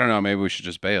 Well, I don't know. Maybe we should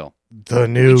just bail. The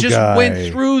new We just guy.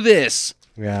 went through this.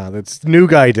 Yeah, that's new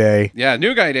guy day. Yeah,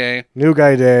 new guy day. New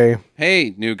guy day.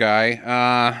 Hey, new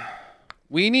guy.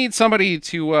 We need somebody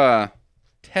to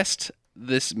test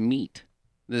this meat,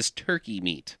 this turkey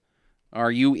meat.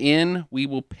 Are you in? We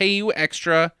will pay you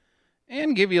extra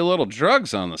and give you a little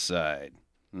drugs on the side.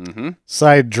 Mm-hmm.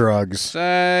 Side drugs.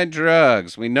 Side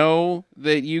drugs. We know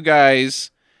that you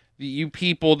guys, you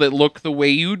people that look the way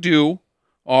you do,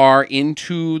 are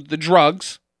into the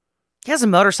drugs. He has a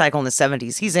motorcycle in the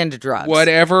 70s. He's into drugs.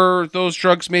 Whatever those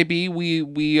drugs may be,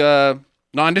 we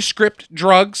nondescript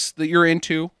drugs that you're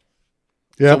into.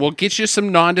 Yeah. So we'll get you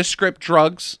some nondescript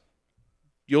drugs.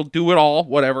 You'll do it all,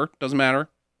 whatever, doesn't matter.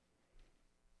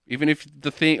 Even if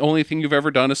the only thing you've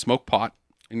ever done is smoke pot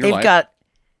in your life.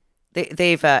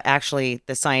 They've actually,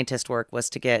 the scientist work was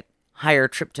to get higher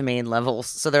tryptamine levels.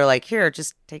 So they're like, here,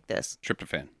 just take this.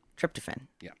 Tryptophan. Tryptophan.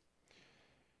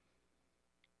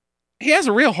 He has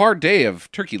a real hard day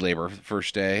of turkey labor the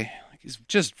first day. He's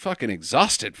just fucking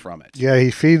exhausted from it. Yeah,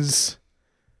 he feeds.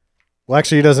 Well,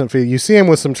 actually, he doesn't feed. You see him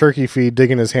with some turkey feed,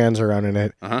 digging his hands around in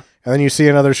it. Uh-huh. And then you see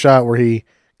another shot where he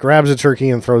grabs a turkey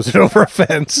and throws it over a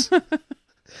fence.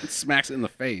 It smacks it in the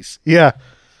face. Yeah.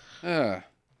 And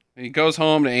he goes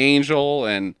home to Angel,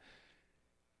 and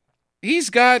he's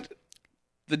got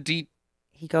the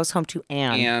He goes home to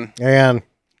Anne. And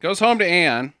Goes home to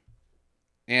Anne,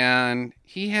 and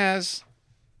he has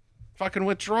fucking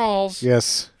withdrawals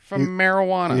yes, from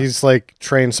marijuana. he's like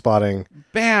train spotting.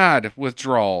 Bad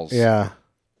withdrawals. Yeah.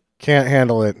 Can't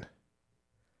handle it.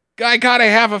 I gotta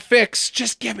have a fix.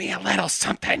 Just give me a little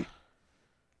something.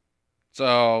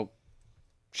 So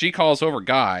she calls over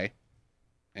Guy,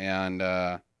 and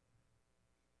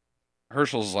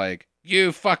Herschel's like,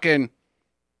 you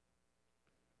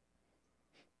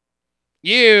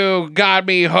got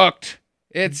me hooked.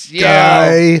 It's you.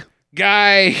 Guy,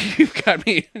 you got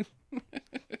me.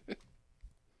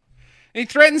 He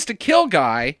threatens to kill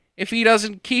Guy if he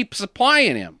doesn't keep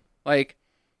supplying him. Like,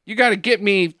 you got to get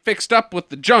me fixed up with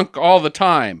the junk all the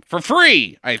time for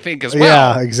free, I think, as well.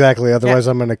 Yeah, exactly. Otherwise,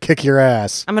 I'm going to kick your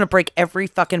ass. I'm going to break every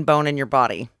fucking bone in your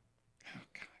body. Oh,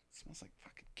 God. It smells like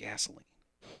fucking gasoline.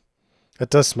 It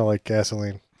does smell like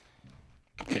gasoline.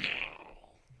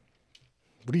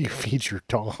 What do you feed your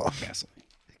dog? Gasoline.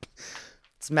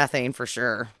 It's methane for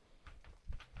sure.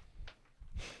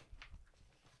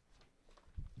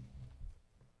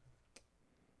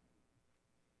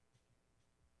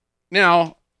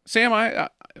 Now, Sam, I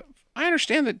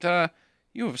understand that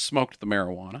you have smoked the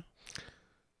marijuana.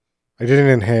 I didn't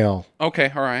inhale.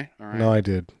 Okay, all right. No, I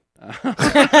did.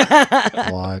 A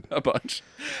lot. A bunch.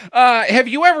 Have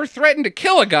you ever threatened to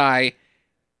kill a guy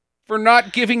for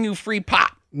not giving you free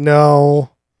pot? No,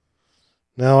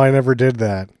 I never did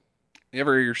that. You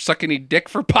ever suck any dick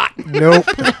for pot? Nope.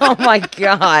 Oh my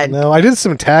God. No, I did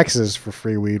some taxes for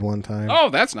free weed one time. Oh,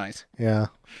 that's nice. Yeah.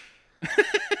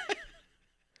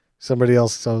 Somebody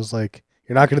else, I was like,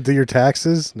 you're not going to do your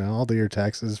taxes? No, I'll do your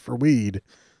taxes for weed.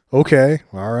 Okay.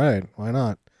 All right. Why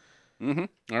not? Mm-hmm.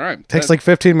 All right. Takes like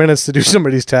 15 minutes to do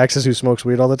somebody's taxes who smokes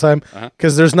weed all the time Uh-huh.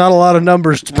 because there's not a lot of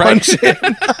numbers to Right. punch in.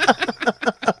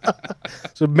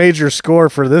 It's a major score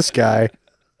for this guy.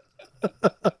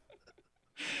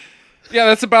 Yeah,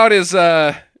 that's about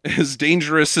as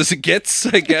dangerous as it gets,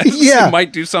 I guess. Yeah. You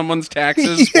might do someone's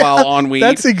taxes while on weed.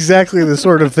 That's exactly the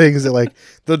sort of things that, like,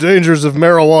 the dangers of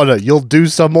marijuana. You'll do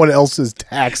someone else's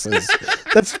taxes.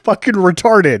 That's fucking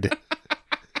retarded.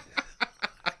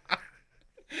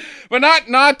 But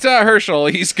not Herschel.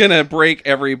 He's going to break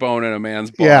every bone in a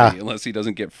man's body unless he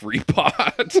doesn't get free pot.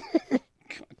 God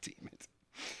damn it.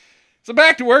 So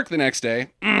back to work the next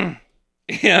day. And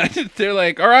they're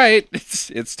like, all right,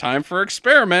 it's time for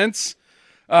experiments.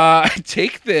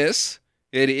 Take this.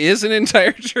 It is an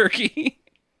entire turkey.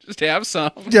 Just have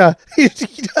some. Yeah, he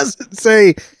doesn't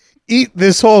say, eat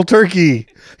this whole turkey,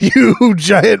 you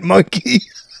giant monkey.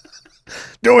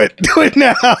 Do it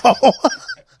now.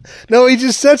 No, he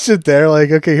just sets it there like,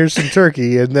 okay, here's some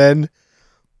turkey, and then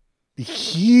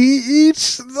he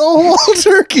eats the whole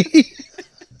turkey.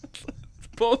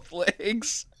 Both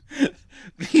legs.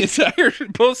 The entire,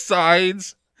 both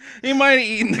sides. He might have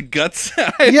eaten the guts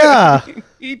out. Yeah.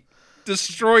 He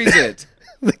destroys it.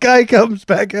 The guy comes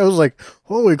back, I was like,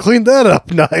 oh, we cleaned that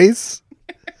up nice.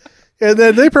 And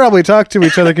then they probably talked to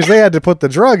each other because they had to put the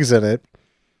drugs in it.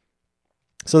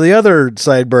 So the other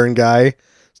sideburn guy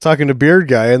is talking to Beard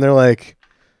Guy, and they're like,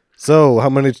 so how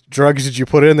many drugs did you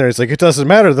put in there? He's like, it doesn't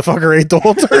matter. The fucker ate the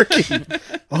whole turkey.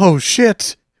 Oh,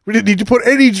 shit. We didn't need to put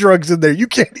any drugs in there. You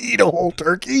can't eat a whole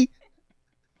turkey.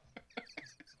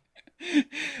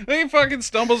 He fucking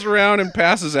stumbles around and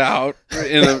passes out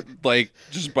in a, like,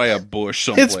 just by a bush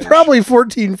someplace. It's probably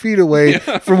 14 feet away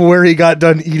from where he got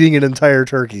done eating an entire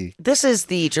turkey. This is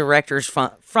the director's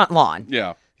front lawn.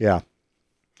 Yeah. Yeah.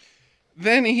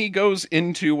 Then he goes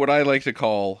into what I like to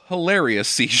call hilarious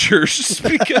seizures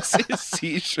because his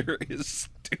seizure is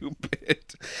stupid.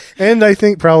 And I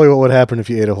think probably what would happen if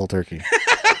you ate a whole turkey.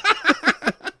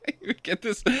 You get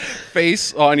this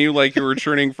face on you like you were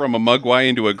turning from a Mugwai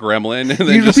into a gremlin, and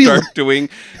then You'd just be start doing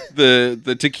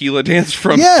the tequila dance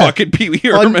from fucking Pee Wee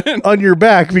Herman. on your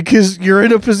back, because you're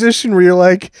in a position where you're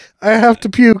like, I have to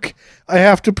puke, I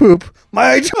have to poop,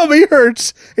 my tummy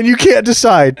hurts, and you can't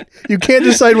decide. You can't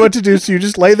decide what to do, so you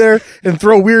just lay there and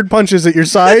throw weird punches at your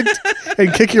side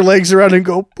and kick your legs around and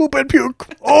go, poop and puke.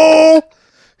 Oh,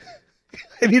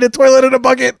 I need a toilet and a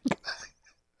bucket.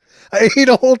 I ate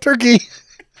a whole turkey.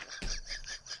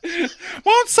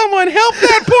 Won't someone help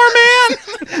that poor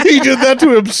man? He did that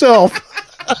to himself.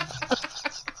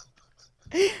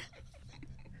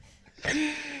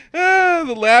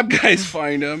 The lab guys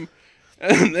find him,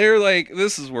 and they're like,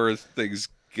 this is where things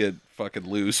get fucking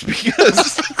loose,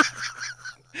 because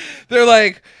they're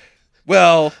like,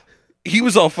 well, he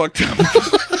was all fucked up.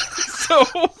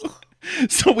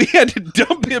 So we had to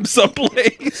dump him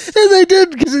someplace. And they did,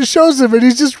 because it shows him, and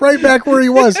he's just right back where he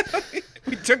was.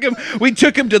 We took him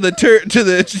to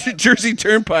the Jersey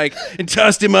Turnpike and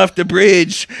tossed him off the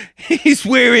bridge. He's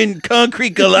wearing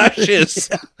concrete galoshes.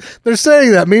 Yeah. They're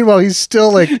saying that. Meanwhile, he's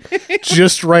still like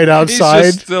just right outside.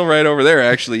 He's just still right over there.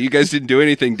 Actually, you guys didn't do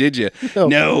anything, did you?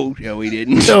 No, we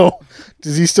didn't. No.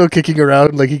 Is he still kicking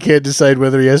around like he can't decide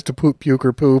whether he has to poop, puke,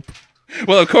 or poop?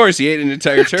 Well, of course, he ate an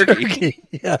entire turkey.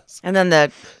 Yes. And then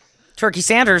the Turkey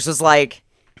Sanders was like,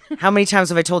 how many times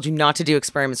have I told you not to do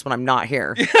experiments when I'm not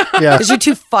here? Yeah. Because you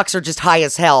two fucks are just high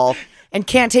as hell and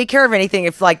can't take care of anything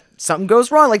if, like, something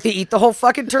goes wrong, like they eat the whole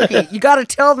fucking turkey. You got to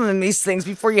tell them these things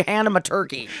before you hand them a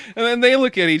turkey. And then they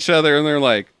look at each other and they're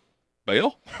like,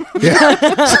 bail?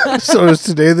 Yeah. So is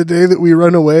today the day that we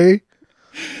run away?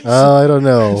 I don't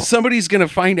know. Somebody's going to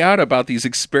find out about these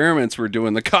experiments we're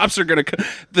doing. The cops are going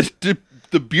to...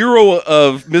 The Bureau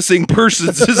of Missing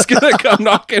Persons is going to come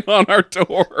knocking on our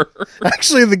door.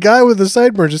 Actually, the guy with the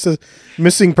sideburn just says,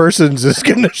 Missing Persons is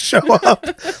going to show up.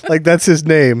 Like, that's his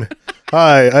name.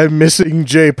 Hi, I'm Missing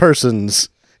J. Persons,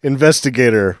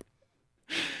 investigator.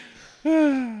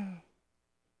 Well,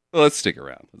 let's stick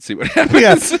around. Let's see what happens.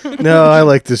 Yes. No, I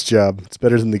like this job. It's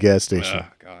better than the gas station.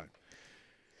 Oh, God.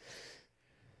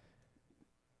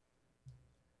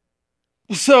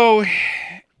 So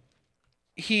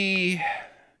he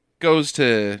goes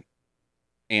to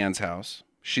Anne's house.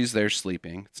 She's there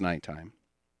sleeping. It's nighttime.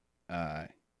 We're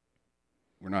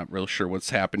not real sure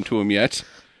what's happened to him yet.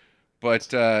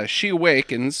 But she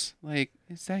awakens like,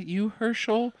 is that you,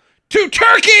 Herschel? To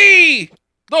Turkey!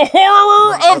 The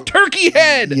horror of Turkey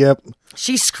Head! Yep.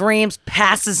 She screams,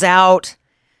 passes out.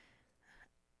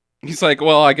 He's like,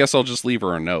 well, I guess I'll just leave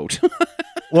her a note.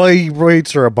 Well, he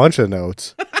writes her a bunch of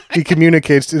notes. He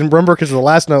communicates. And remember, because the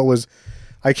last note was,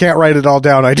 I can't write it all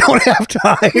down. I don't have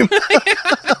time.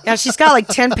 Yeah, she's got like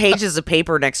 10 pages of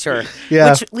paper next to her.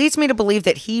 Yeah. Which leads me to believe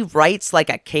that he writes like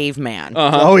a caveman.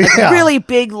 Oh, yeah. Really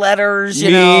big letters, you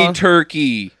Me, know.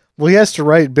 Turkey. Well, he has to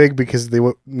write big because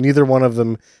neither one of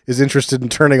them is interested in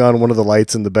turning on one of the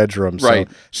lights in the bedroom. Right.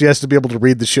 So she has to be able to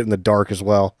read the shit in the dark as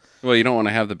well. Well, you don't want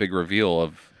to have the big reveal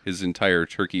of his entire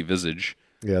turkey visage.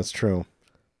 Yeah, that's true.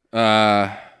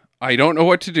 I don't know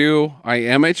what to do. I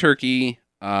am a turkey.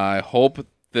 I hope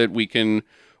that we can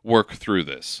work through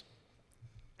this.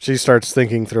 She starts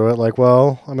thinking through it like,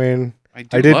 well, I mean, I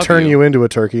did love turn you into a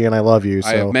turkey and I love you.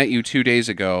 I So met you 2 days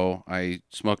ago. I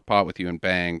smoked pot with you and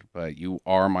banged, but you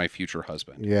are my future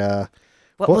husband. yeah.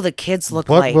 What will the kids look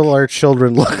What like? will our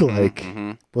children look like?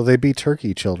 Mm-hmm. Will they be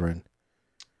turkey children?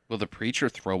 Will the preacher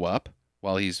throw up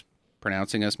while he's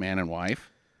pronouncing us man and wife?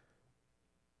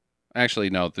 Actually,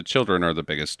 no. The children are the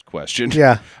biggest question.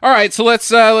 Yeah. All right, so let's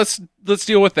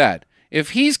deal with that.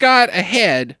 If he's got a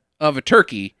head of a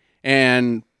turkey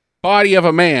and body of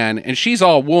a man, and she's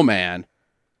all woman,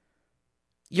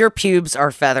 Your pubes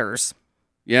are feathers.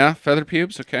 yeah, feather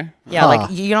pubes, okay. Yeah,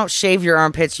 like you don't shave your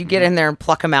armpits. You get in there and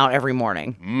pluck them out every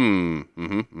morning.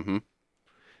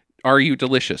 Are you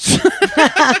delicious?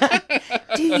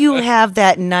 Do you have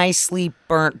that nicely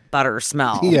burnt butter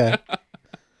smell? Yeah.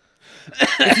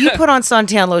 If you put on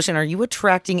suntan lotion, are you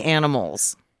attracting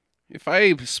animals? If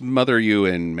I smother you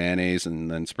in mayonnaise and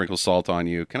then sprinkle salt on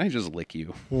you, can I just lick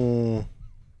you?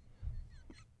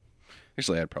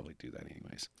 Actually, I'd probably do that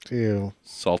anyways. Ew.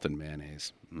 Salt and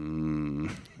mayonnaise.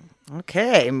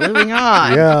 Okay, moving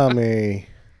on. Yummy.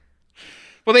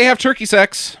 Well, they have turkey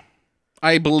sex,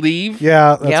 I believe.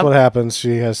 Yeah, that's Yep. what happens.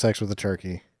 She has sex with a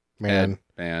turkey. Man.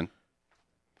 Man.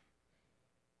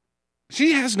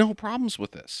 She has no problems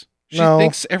with this. She No.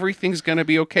 thinks everything's going to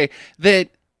be okay.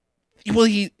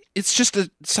 It's just a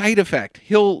side effect.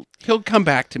 He'll come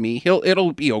back to me.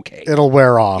 It'll be okay. It'll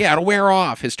wear off. Yeah, it'll wear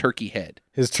off his turkey head.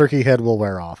 His turkey head will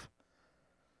wear off.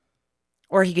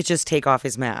 Or he could just take off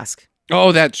his mask.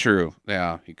 Oh, that's true.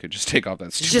 Yeah, he could just take off that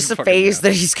It's stupid just a fucking phase mask.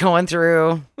 that he's going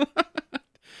through.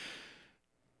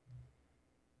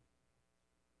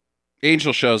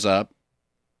 Angel shows up.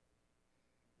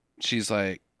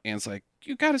 Anne's like,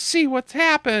 you got to see what's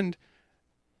happened.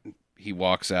 He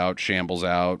walks out, shambles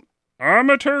out. I'm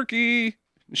a turkey.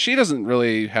 She doesn't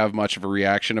really have much of a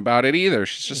reaction about it either.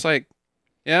 She's just like,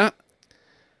 yeah,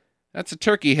 that's a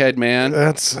turkey head, man.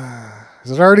 That's.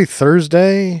 Is it already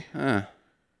Thursday? Huh.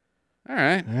 All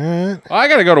right. All right. Well, I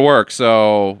got to go to work,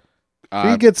 so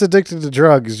If he gets addicted to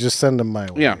drugs, just send him my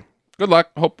way. yeah. Good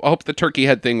luck. Hope the turkey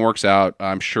head thing works out.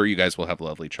 I'm sure you guys will have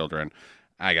lovely children.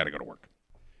 I got to go to work.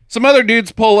 Some other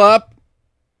dudes pull up,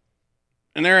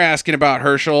 and they're asking about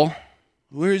Herschel.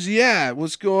 Where's he at?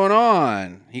 What's going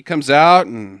on? He comes out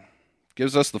and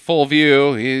gives us the full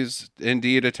view. He's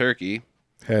indeed a turkey.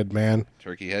 Head man.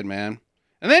 Turkey head man.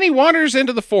 And then he wanders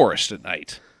into the forest at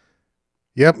night.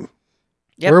 Yep.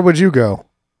 Yep. Where would you go?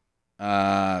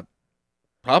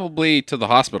 Probably to the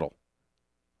hospital.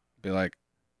 Be like,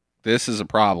 this is a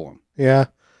problem. Yeah.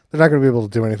 They're not going to be able to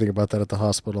do anything about that at the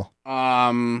hospital.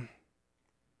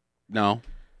 No.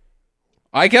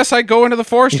 I guess I'd go into the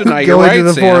forest at night. Go You're into right,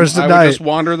 the Sam. forest at I night. would just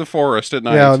wander the forest at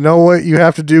night. Yeah, know what you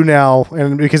have to do now,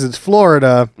 and because it's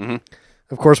Florida,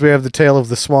 of course we have the tale of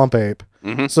the swamp ape.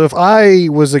 So if I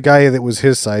was a guy that was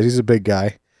his size, he's a big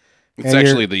guy. It's and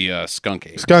actually the skunk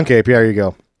ape. Skunk ape, yeah, there you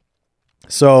go.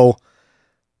 So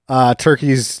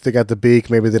turkeys, they got the beak.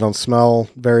 Maybe they don't smell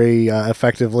very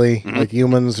effectively like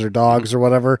humans or dogs or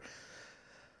whatever.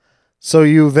 So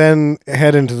you then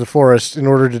head into the forest in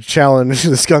order to challenge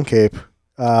the skunk ape.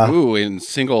 Ooh, in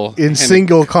single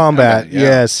combat, yeah.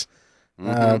 yes.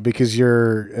 Because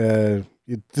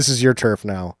this is your turf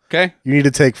now. Okay. You need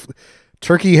to take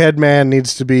Turkey Headman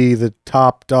needs to be the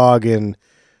top dog in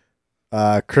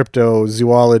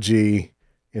cryptozoology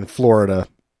in Florida.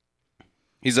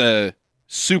 He's a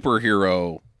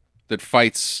superhero that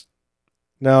fights.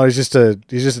 No, he's just a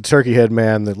turkey head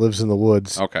man that lives in the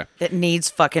woods. Okay. That needs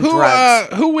fucking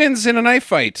drugs. Who wins in a knife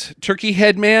fight? Turkey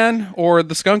head man or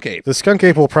the skunk ape? The skunk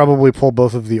ape will probably pull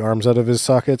both of the arms out of his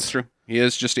sockets. That's true. He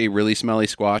is just a really smelly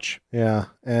squatch. Yeah,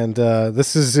 and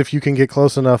this is if you can get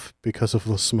close enough because of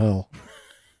the smell.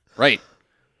 Right.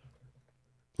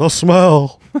 The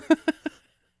smell.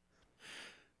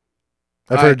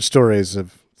 I've heard stories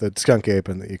of the skunk ape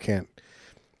and that you can't.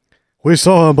 We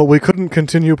saw him, but we couldn't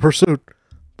continue pursuit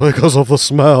because of the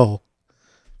smell.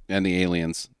 And the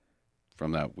aliens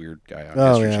from that weird guy on Oh,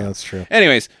 History yeah, Channel. that's true.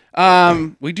 Anyways,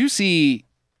 we do see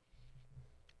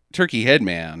Turkey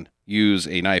Headman use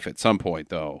a knife at some point,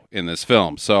 though, in this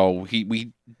film. So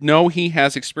we know he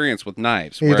has experience with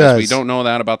knives, He whereas we does. don't know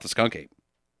that about the skunk ape.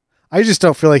 I just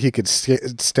don't feel like he could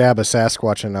stab a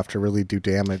Sasquatch enough to really do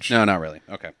damage. No, not really.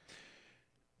 Okay.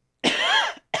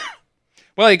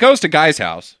 Well, he goes to Guy's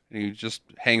house, And he just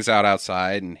hangs out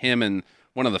outside, and him and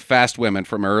one of the fast women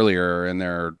from earlier, and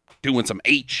they're doing some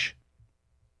H.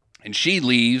 And she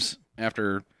leaves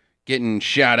after getting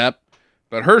shot up,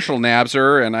 but Herschel nabs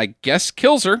her and I guess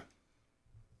kills her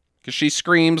because she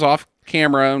screams off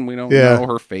camera, and we don't know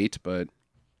her fate, but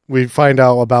we find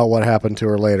out about what happened to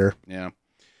her later. Yeah.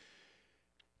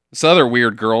 This other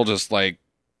weird girl just like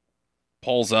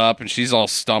pulls up, and she's all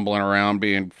stumbling around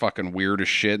being fucking weird as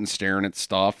shit and staring at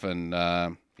stuff, and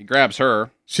he grabs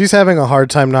her. She's having a hard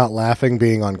time not laughing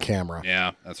being on camera.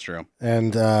 Yeah, that's true.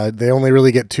 And they only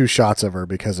really get 2 shots of her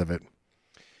because of it.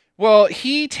 Well,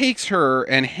 he takes her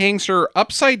and hangs her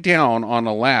upside down on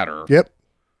a ladder. Yep.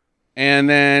 And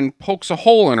then pokes a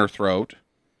hole in her throat.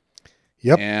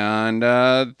 Yep. And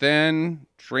then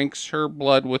drinks her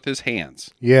blood with his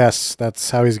hands. Yes,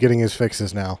 that's how he's getting his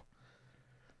fixes now.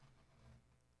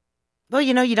 Well,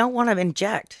 you don't want to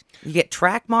inject. You get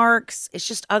track marks. It's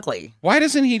just ugly. Why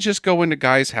doesn't he just go into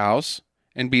Guy's house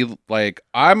and be like,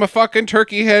 I'm a fucking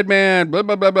turkey head man, blah,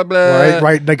 blah, blah, blah, blah.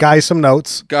 Write the guy some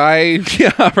notes. Guy,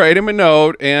 write him a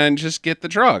note and just get the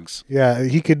drugs. Yeah,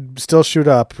 he could still shoot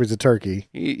up. He's a turkey.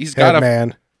 He's got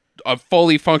a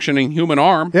fully functioning human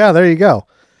arm. Yeah, there you go.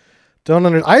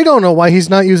 I don't know why he's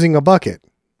not using a bucket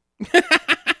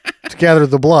to gather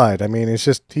the blood. I mean, it's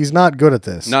just, he's not good at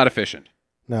this. Not efficient.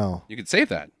 No. You could save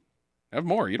that. Have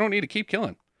more. You don't need to keep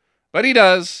killing. But he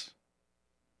does.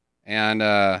 And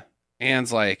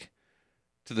Anne's like,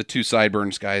 to the 2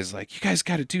 sideburns guys, like, you guys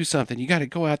got to do something. You got to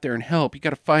go out there and help. You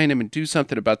got to find him and do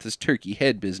something about this turkey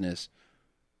head business.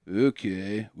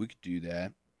 Okay, we could do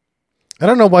that. I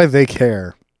don't know why they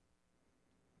care.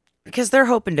 Because they're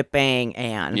hoping to bang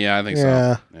Anne. Yeah, I think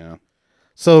so. Yeah.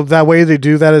 So that way they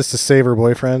do that is to save her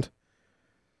boyfriend?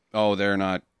 Oh, they're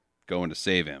not going to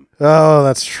save him. Oh,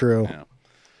 that's true.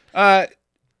 Yeah.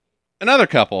 Another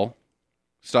couple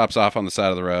stops off on the side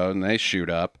of the road, and they shoot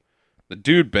up. The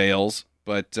dude bails,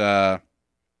 but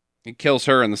he kills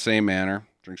her in the same manner,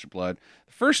 drinks her blood.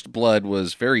 The first blood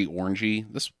was very orangey.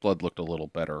 This blood looked a little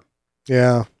better.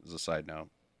 Yeah. As a side note.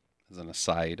 As an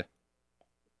aside.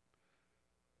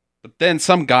 But then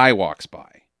some guy walks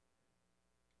by.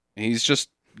 And he's just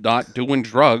not doing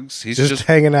drugs. He's just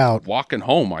hanging out. Walking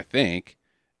home, I think.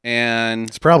 And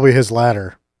it's probably his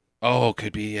ladder. Oh,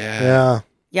 could be, yeah. Yeah.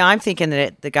 Yeah, I'm thinking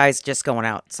that the guy's just going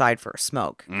outside for a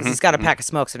smoke. Because he's got a pack of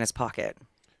smokes in his pocket.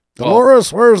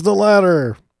 Dolores, where's the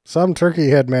ladder? Some turkey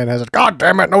head man has it. God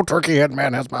damn it, no turkey head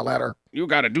man has my ladder. You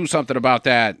got to do something about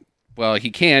that. Well, he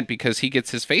can't because he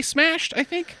gets his face smashed, I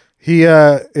think. He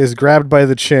is grabbed by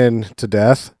the chin to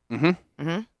death. Mm-hmm.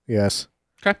 Mm-hmm. Yes.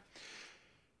 Okay.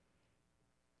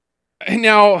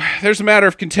 Now, there's a matter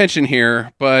of contention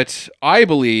here, but I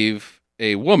believe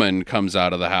a woman comes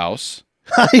out of the house.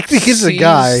 I think it's a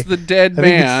guy. The dead I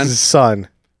man. think it's his son.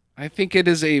 I think it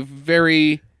is a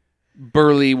very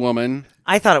burly woman.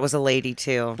 I thought it was a lady,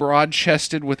 too.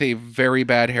 Broad-chested with a very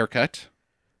bad haircut.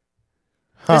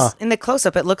 Huh. In the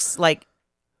close-up, it looks like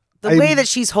the way that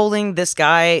she's holding this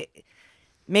guy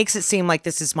makes it seem like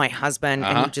this is my husband,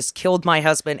 and you just killed my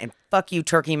husband, and fuck you,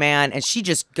 turkey man, and she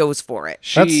just goes for it.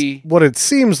 That's what it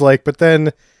seems like, but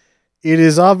then it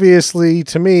is obviously,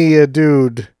 to me, a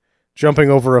dude jumping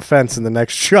over a fence in the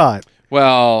next shot.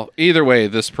 Well, either way,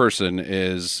 this person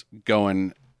is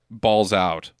going balls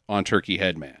out on Turkey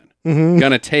Head Man. Mm-hmm.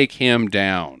 Gonna take him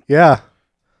down. Yeah.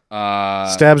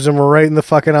 Stabs him right in the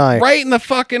fucking eye. Right in the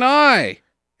fucking eye.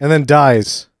 And then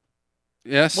dies.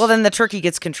 Yes. Well, then the turkey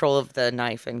gets control of the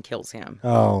knife and kills him.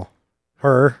 Oh.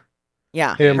 Her.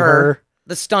 Yeah. Him, her.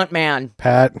 The stunt man.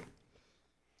 Pat.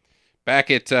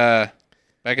 Back at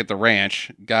the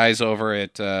ranch, guys over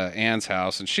at Anne's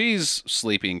house, and she's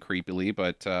sleeping creepily,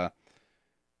 but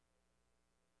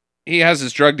he has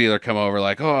his drug dealer come over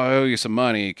like, oh, I owe you some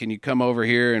money. Can you come over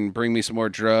here and bring me some more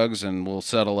drugs and we'll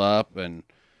settle up? And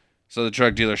so the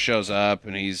drug dealer shows up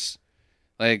and he's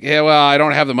like, yeah, well, I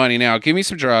don't have the money now. Give me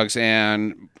some drugs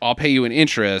and I'll pay you an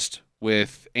interest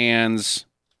with Anne's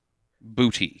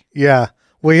booty. Yeah.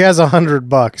 Well, he has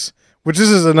 $100, which this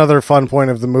is another fun point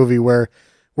of the movie where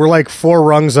we're like 4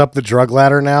 rungs up the drug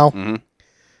ladder now. Mm-hmm.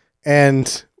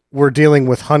 And we're dealing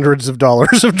with hundreds of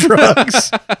dollars of drugs.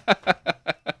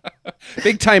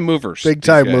 Big time movers. Big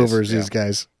time movers, these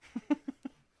guys.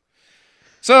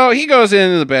 So he goes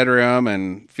into the bedroom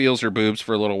and feels her boobs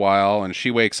for a little while, and she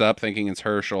wakes up thinking it's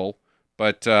Herschel,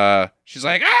 but she's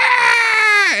like,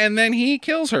 ah! And then he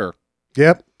kills her.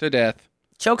 Yep. To death.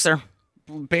 Chokes her.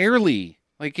 Barely.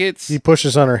 Like it's... He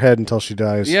pushes on her head until she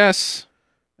dies. Yes.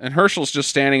 And Herschel's just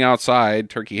standing outside,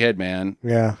 Turkey Head Man.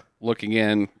 Yeah. Looking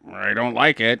in. I don't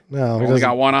like it. No, I've only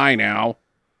got one eye now.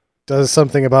 does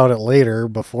something about it later,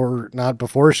 not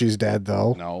before she's dead,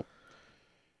 though. No.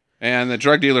 And the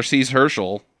drug dealer sees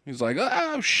Herschel. He's like,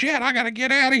 oh, shit, I got to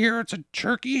get out of here. It's a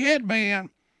turkey head, man.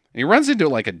 And he runs into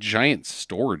like a giant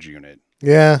storage unit.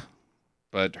 Yeah.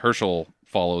 But Herschel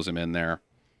follows him in there.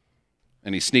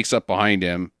 And he sneaks up behind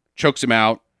him, chokes him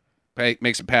out,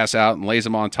 makes him pass out, and lays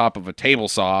him on top of a table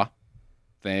saw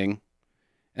thing.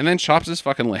 And then chops his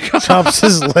fucking leg off. Chops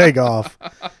his leg off.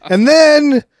 And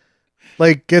then,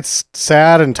 like, gets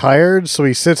sad and tired, so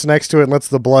he sits next to it and lets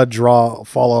the blood fall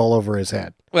all over his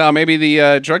head. Well, maybe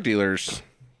the drug dealer's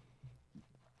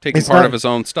taking part of his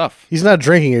own stuff. He's not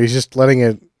drinking it. He's just letting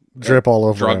it drip all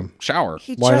over drug him. Shower.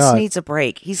 He Why just not? needs a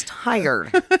break. He's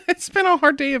tired. It's been a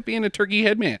hard day of being a turkey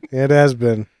head man. It has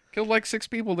been. Killed like 6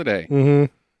 people today.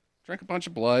 Mm-hmm. Drank a bunch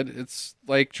of blood. It's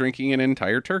like drinking an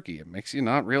entire turkey. It makes you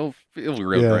not feel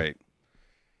real great.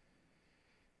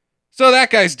 So that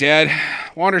guy's dead.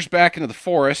 Wanders back into the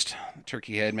forest, the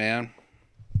turkey head man.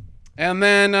 And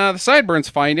then the Sideburns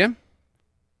find him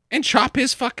and chop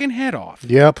his fucking head off.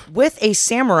 Yep. With a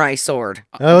samurai sword.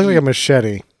 That looks like a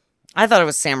machete. I thought it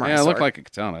was samurai Yeah, it sword. looked like a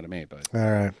katana to me, but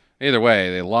All right. either way,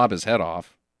 they lob his head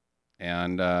off.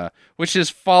 And which is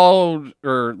followed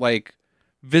or like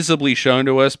visibly shown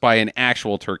to us by an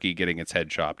actual turkey getting its head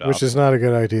chopped off. Which is not a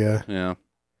good idea. Yeah.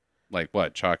 Like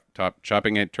what?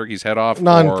 Chopping a turkey's head off?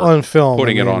 Not or on film.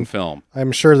 putting I it mean, on film.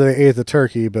 I'm sure they ate the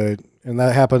turkey, and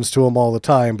that happens to them all the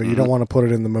time, but you don't want to put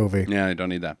it in the movie. Yeah, I don't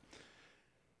need that.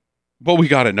 But we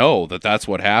got to know that that's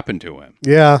what happened to him.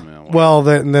 Yeah. Yeah, Well,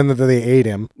 then they ate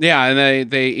him. Yeah, and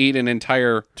they eat an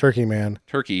entire Turkey man.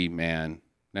 turkey man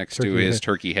next to Turkey his head.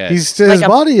 turkey head. His Like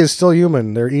body is still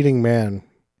human. They're eating man.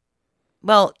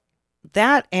 Well,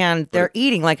 that and they're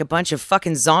eating like a bunch of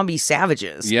fucking zombie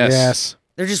savages. Yes.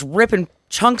 They're just ripping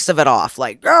chunks of it off.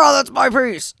 Like, oh, that's my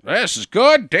piece. This is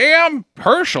good damn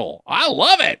Herschel. I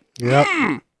love it. Yep.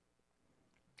 Mm,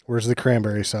 Where's the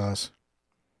cranberry sauce?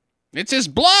 it's his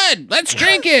blood. Let's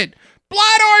drink it.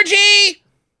 Blood orgy.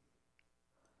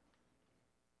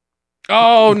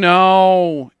 Oh,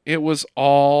 no. It was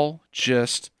all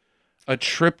just a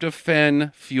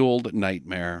tryptophan-fueled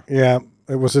nightmare. Yeah,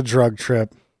 it was a drug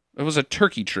trip. It was a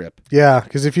turkey trip. Yeah,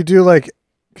 because if you do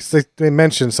because they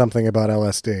mentioned something about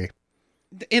LSD.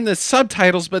 In the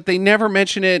subtitles, but they never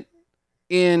mention it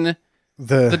in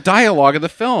the The dialogue of the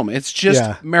film. It's just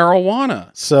Yeah. marijuana.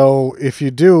 So if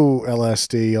you do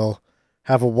LSD, you'll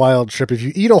have a wild trip. If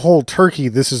you eat a whole turkey,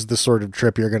 this is the sort of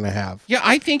trip you're going to have. Yeah,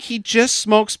 I think he just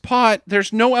smokes pot.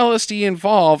 There's no LSD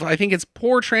involved. I think it's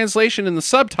poor translation in the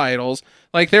subtitles.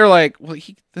 Like they're like, well,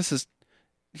 he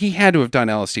had to have done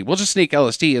LSD. We'll just sneak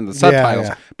LSD in the subtitles.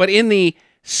 yeah. But in the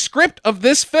script of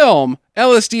this film,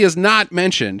 LSD is not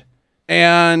mentioned.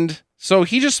 And so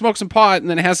he just smokes some pot and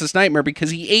then has this nightmare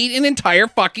because he ate an entire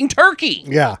fucking turkey.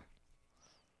 Yeah.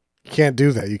 You can't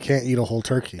do that. You can't eat a whole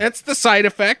turkey. That's the side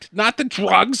effect, not the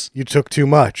drugs. You took too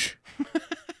much.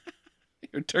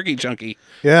 You're a turkey junkie.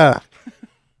 Yeah.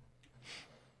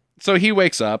 So he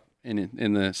wakes up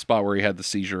in the spot where he had the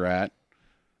seizure at.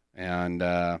 And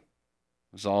it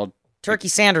was all Turkey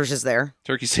Sanders is there.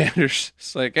 Turkey Sanders.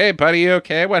 It's like, hey, buddy, you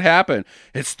okay? What happened?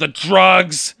 It's the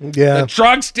drugs. Yeah. The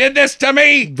drugs did this to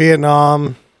me.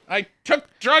 Vietnam. I took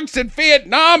drugs in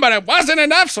Vietnam, but it wasn't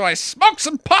enough, so I smoked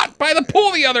some pot by the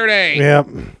pool the other day. Yep.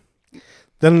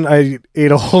 Then I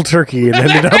ate a whole turkey and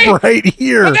ended up right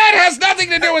here. But that has nothing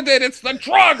to do with it. It's the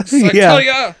drugs. I Yeah. tell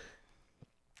you.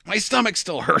 My stomach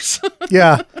still hurts.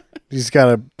 Yeah. He's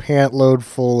got a pant load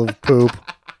full of poop.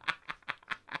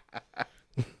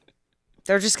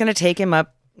 They're just going to take him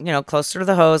up, closer to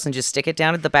the hose and just stick it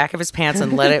down at the back of his pants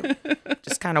and let it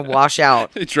just kind of wash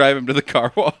out. They drive him to the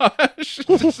car wash.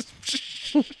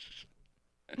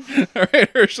 All right,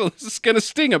 Herschel, this is going to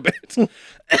sting a bit.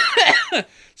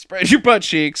 Spread your butt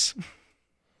cheeks.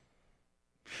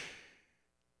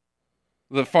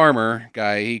 The farmer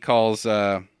guy, he calls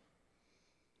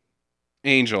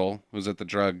Angel, who's at the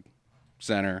drug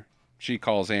center. She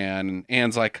calls Ann, and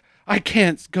Ann's like, I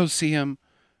can't go see him.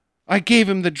 I gave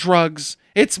him the drugs.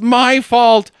 It's my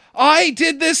fault. I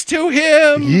did this to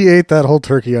him. He ate that whole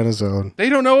turkey on his own. They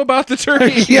don't know about the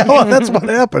turkey. Yeah, well, that's what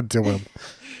happened to him.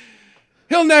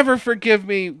 He'll never forgive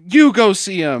me. You go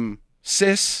see him,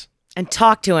 sis. And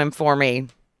talk to him for me.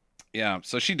 Yeah,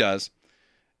 so she does.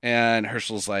 And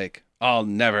Herschel's like, I'll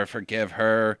never forgive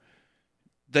her.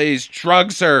 These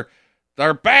drugs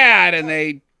they're bad, and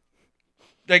they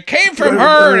came from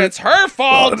her, and it's her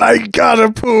fault. And I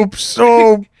gotta poop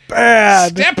so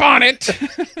bad. Step on it.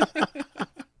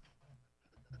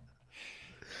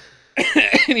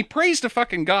 and he prays to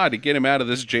fucking God to get him out of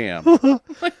this jam.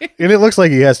 And it looks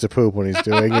like he has to poop when he's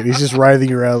doing it. He's just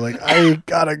writhing around like, I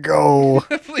gotta go.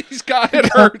 Please, God,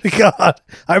 it hurts. God,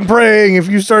 I'm praying. If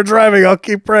you start driving, I'll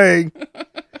keep praying.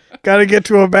 Gotta get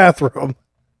to a bathroom.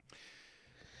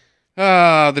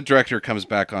 The director comes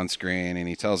back on screen and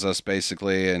he tells us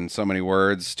basically in so many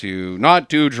words to not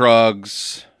do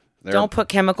drugs. Don't put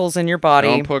chemicals in your body.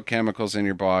 Don't put chemicals in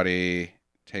your body.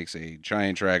 Takes a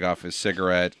giant drag off his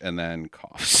cigarette and then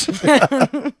coughs.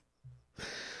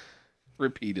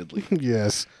 Repeatedly.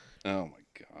 Yes. Oh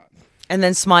my God. And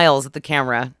then smiles at the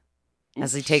camera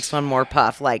as he takes one more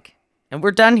puff, like, and we're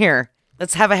done here.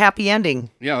 Let's have a happy ending.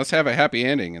 Yeah, let's have a happy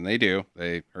ending. And they do.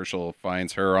 Herschel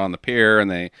finds her on the pier and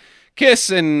they kiss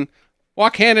and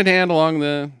walk hand in hand along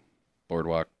the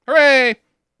boardwalk. Hooray!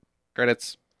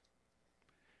 Credits.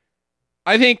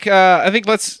 I think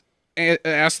let's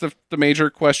ask the major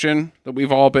question that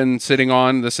we've all been sitting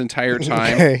on this entire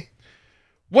time. Okay.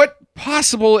 What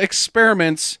possible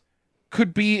experiments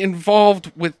could be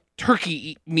involved with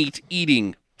turkey meat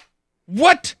eating?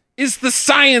 What is the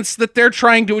science that they're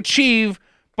trying to achieve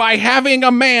by having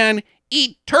a man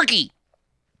eat turkey?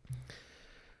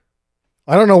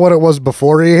 I don't know what it was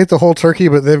before he ate the whole turkey,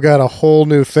 but they've got a whole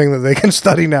new thing that they can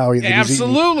study now.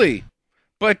 Absolutely.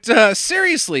 But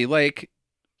seriously,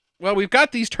 we've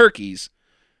got these turkeys.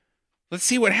 Let's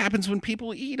see what happens when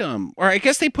people eat them. Or I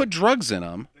guess they put drugs in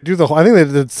them. I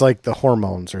think it's like the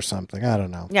hormones or something. I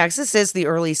don't know. Yeah, because this is the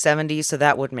early 70s, so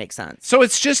that would make sense. So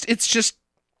it's just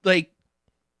like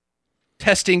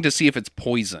testing to see if it's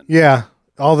poison. Yeah.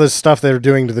 All this stuff they're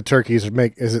doing to the turkeys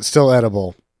is it still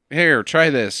edible? Here, try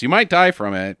this. You might die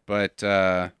from it, but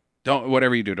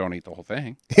whatever you do, don't eat the whole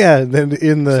thing. Yeah, and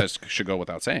then That should go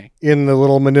without saying. In the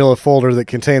little manila folder that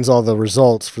contains all the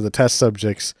results for the test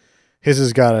subjects, his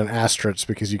has got an asterisk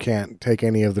because you can't take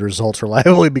any of the results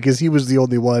reliably because he was the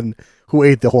only one who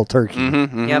ate the whole turkey.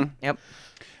 Mm-hmm. Yep.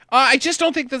 I just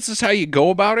don't think this is how you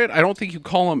go about it. I don't think you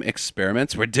call them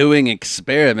experiments. We're doing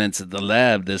experiments at the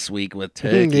lab this week with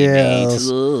turkey Yes.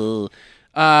 meat.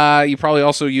 You probably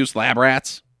also use lab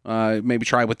rats. Maybe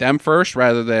try with them first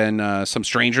rather than some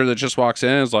stranger that just walks in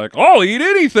and is like, I'll eat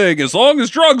anything as long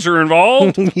as drugs are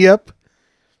involved. Yep.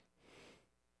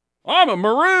 I'm a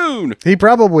maroon. He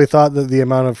probably thought that the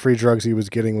amount of free drugs he was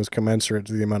getting was commensurate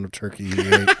to the amount of turkey he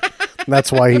ate.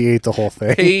 That's why he ate the whole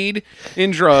thing. Paid in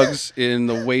drugs in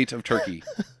the weight of turkey.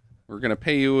 We're going to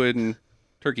pay you in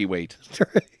turkey weight.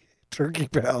 Turkey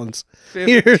pounds.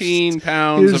 15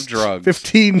 pounds of drugs.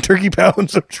 15 turkey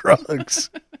pounds of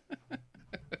drugs.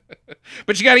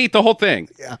 But you got to eat the whole thing.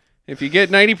 Yeah. If you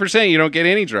get 90%, you don't get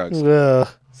any drugs. Ugh.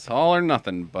 It's all or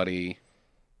nothing, buddy.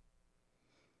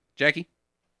 Jackie?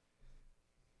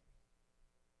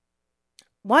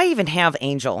 Why even have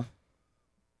Angel?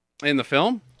 In the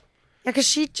film? Yeah, because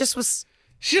she just was...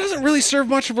 She doesn't really serve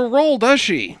much of a role, does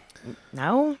she?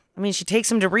 No? I mean, she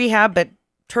takes him to rehab, but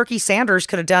Turkey Sanders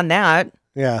could have done that.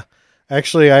 Yeah.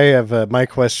 Actually, I have my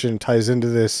question ties into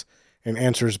this and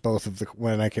answers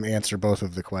when I can answer both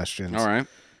of the questions. All right.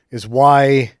 Is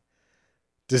why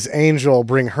does Angel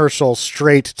bring Herschel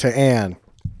straight to Anne?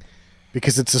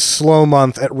 Because it's a slow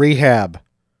month at rehab.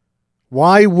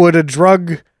 Why would a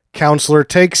drug counselor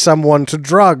take someone to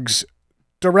drugs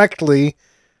directly?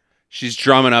 She's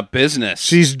drumming up business.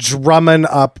 Filling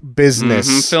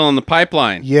the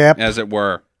pipeline. Yep. As it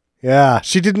were. Yeah.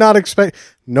 She did not expect...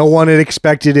 No one had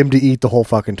expected him to eat the whole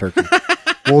fucking turkey.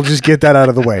 We'll just get that out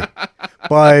of the way.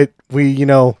 But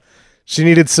she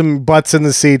needed some butts in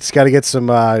the seats. Got to get some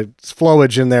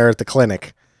flowage in there at the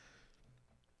clinic.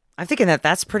 I'm thinking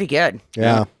that's pretty good.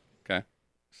 Yeah. Okay.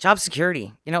 Job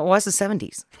security. It was the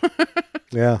 70s.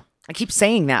 Yeah. I keep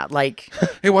saying that.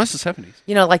 It was the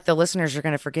 70s. Like the listeners are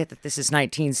going to forget that this is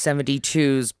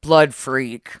 1972's Blood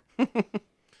Freak.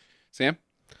 Sam?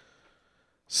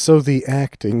 So the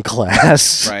acting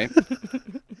class. Right.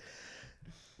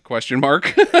 Question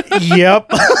mark?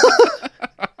 Yep.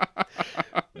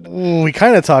 We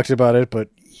kind of talked about it, but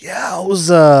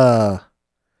yowza.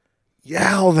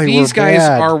 These guys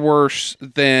are worse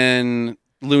than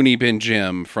Looney Bin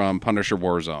Jim from Punisher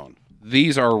Warzone.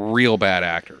 These are real bad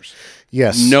actors.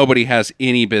 Yes. Nobody has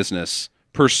any business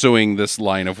pursuing this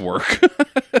line of work.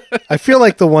 I feel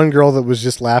like the one girl that was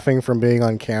just laughing from being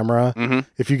on camera,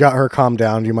 if you got her calmed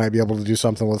down, you might be able to do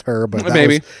something with her. But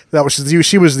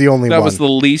she was the only one. That was the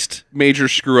least major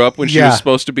screw up when she was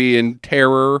supposed to be in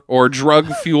terror or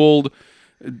drug-fueled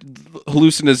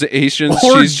hallucinations.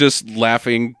 She's just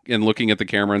laughing and looking at the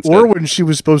camera instead. Or when she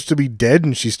was supposed to be dead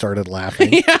and she started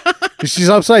laughing. She's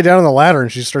upside down on the ladder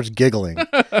and she starts giggling.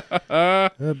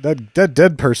 That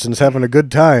dead person's having a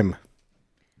good time.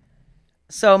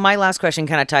 So my last question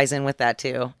kind of ties in with that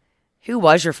too. Who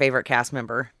was your favorite cast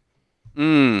member?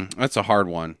 That's a hard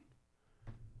one.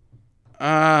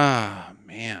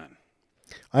 Man.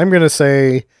 I'm going to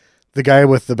say the guy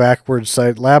with the backwards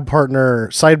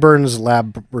Sideburns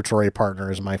laboratory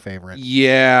partner is my favorite.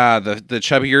 Yeah, the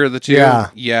chubbier of the two.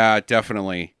 Yeah,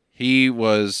 definitely. He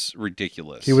was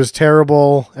ridiculous. He was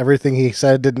terrible. Everything he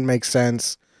said didn't make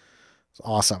sense. It's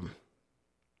awesome.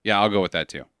 Yeah, I'll go with that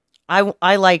too.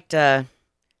 I liked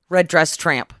Red Dress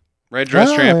Tramp. Red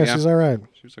Dress Tramp. Yeah, Yeah, she's all right.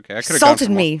 she was okay. I could have gone for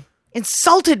more.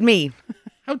 Insulted me.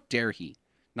 How dare he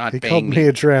not He bang called me? me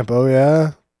a tramp. Oh,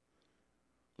 yeah?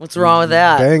 What's wrong with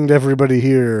that? Banged everybody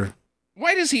here.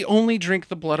 Why does he only drink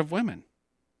the blood of women?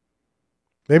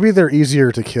 Maybe they're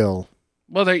easier to kill.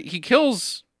 Well, he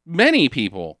kills many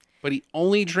people, but he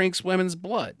only drinks women's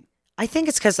blood. I think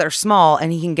it's because they're small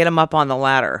and he can get them up on the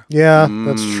ladder. Yeah,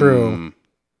 that's true.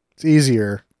 It's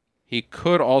easier. He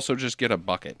could also just get a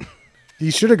bucket.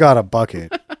 You should have got a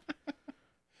bucket.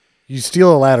 You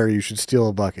steal a ladder, you should steal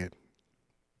a bucket.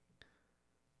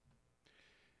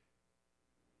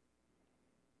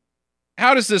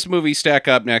 How does this movie stack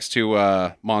up next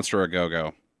to Monster A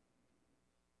Go-Go?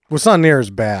 Well, it's not near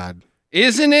as bad.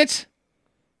 Isn't it?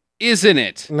 Isn't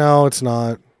it? No, it's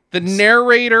not. The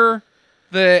narrator,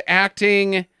 the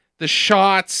acting, the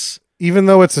shots. Even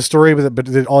though it's a story, but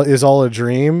it is all a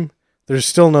dream, there's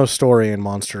still no story in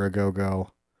Monster A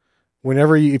Go-Go.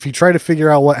 If you try to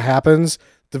figure out what happens,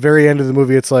 at the very end of the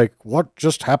movie, it's like, what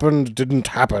just happened didn't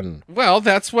happen. Well,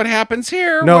 that's what happens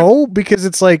here. No, because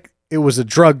it's like, it was a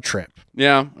drug trip.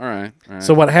 Yeah, all right.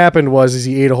 So what happened was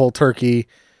he ate a whole turkey,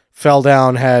 fell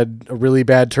down, had a really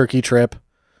bad turkey trip,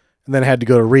 and then had to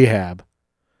go to rehab.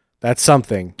 That's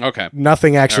something. Okay.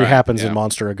 Nothing actually All right, happens yeah. in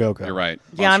Monster A Go-Go. You're right.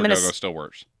 Yeah, Monster Go-Go still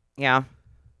works. Yeah.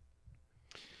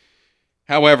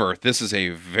 However, this is a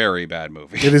very bad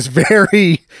movie. It is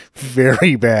very,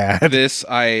 very bad. This,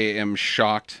 I am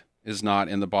shocked, is not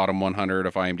in the bottom 100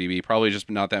 of IMDb. Probably just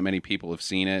not that many people have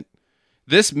seen it.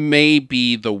 This may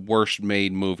be the worst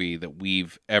made movie that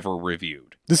we've ever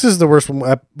reviewed. This is the worst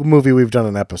movie we've done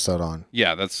an episode on.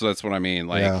 Yeah, that's what I mean.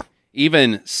 Like, Yeah.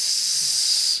 even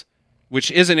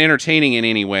which isn't entertaining in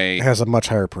any way. It has a much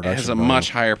higher It production has a value. much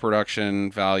higher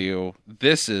production value.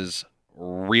 This is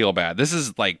real bad. This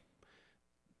is like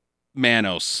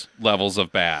Manos levels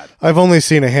of bad. I've only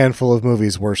seen a handful of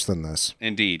movies worse than this.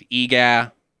 Indeed.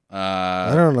 EGA.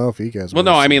 I don't know if you guys. Well,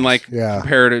 no, I mean, like, yeah.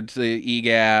 compared to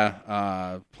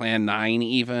EGA, Plan 9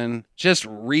 even. Just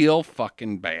real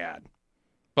fucking bad.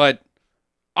 But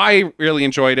I really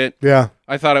enjoyed it. Yeah.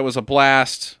 I thought it was a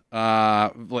blast.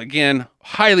 Again,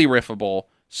 highly riffable.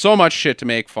 So much shit to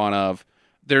make fun of.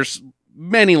 There's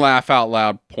many laugh out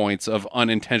loud points of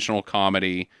unintentional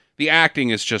comedy. The acting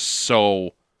is just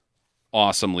so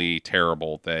awesomely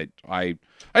terrible that I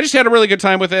just had a really good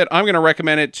time with it. I'm going to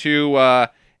recommend it to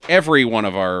every one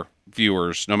of our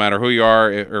viewers, no matter who you are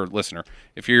or listener.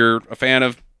 If you're a fan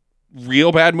of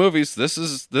real bad movies, this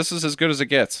is as good as it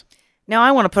gets. Now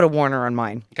I want to put a warner on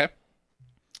mine. Okay.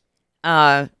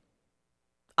 I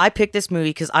picked this movie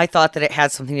because I thought that it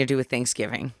had something to do with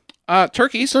Thanksgiving.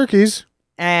 Turkeys.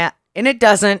 And it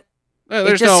doesn't. It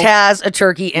There's just no has a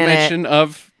turkey in it. mention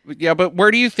of, yeah, but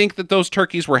where do you think that those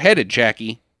turkeys were headed,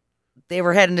 Jackie? They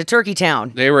were heading to Turkey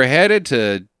Town. They were headed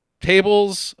to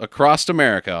tables across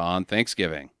America on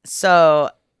Thanksgiving. So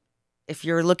if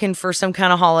you're looking for some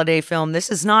kind of holiday film,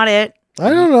 this is not it. I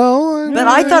don't know. But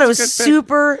I thought it it's a was good pick.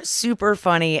 super, super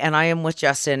funny, and I am with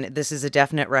Justin. This is a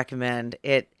definite recommend.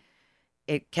 It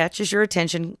catches your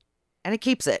attention, and it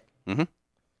keeps it.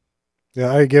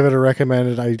 Yeah, I give it a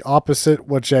recommended. Opposite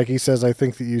what Jackie says, I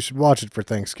think that you should watch it for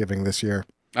Thanksgiving this year.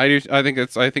 I do. I think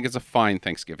it's a fine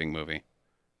Thanksgiving movie.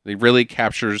 It really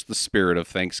captures the spirit of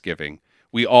Thanksgiving.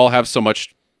 We all have so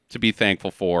much to be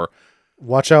thankful for.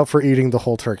 Watch out for eating the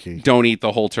whole turkey. Don't eat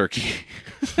the whole turkey.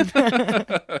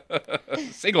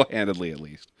 Single-handedly, at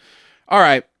least. All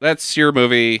right, that's your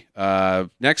movie.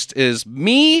 Next is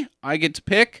me. I get to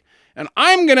pick, and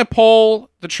I'm going to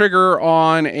pull the trigger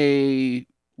on a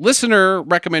listener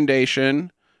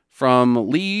recommendation from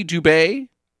Lee Dubé,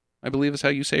 I believe is how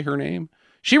you say her name.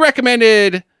 She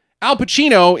recommended Al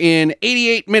Pacino in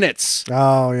 88 Minutes.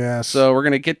 Oh, yes. So we're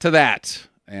going to get to that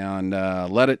and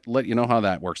let you know how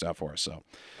that works out for us. So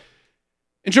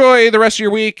enjoy the rest of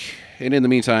your week, and in the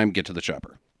meantime, get to the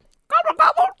chopper.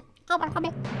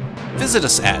 Visit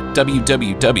us at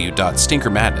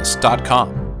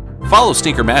www.stinkermadness.com. Follow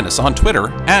Stinker Madness on Twitter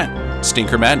at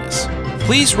Stinker Madness.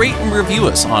 Please rate and review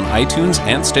us on iTunes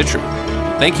and Stitcher.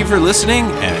 Thank you for listening,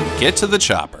 and get to the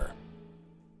chopper.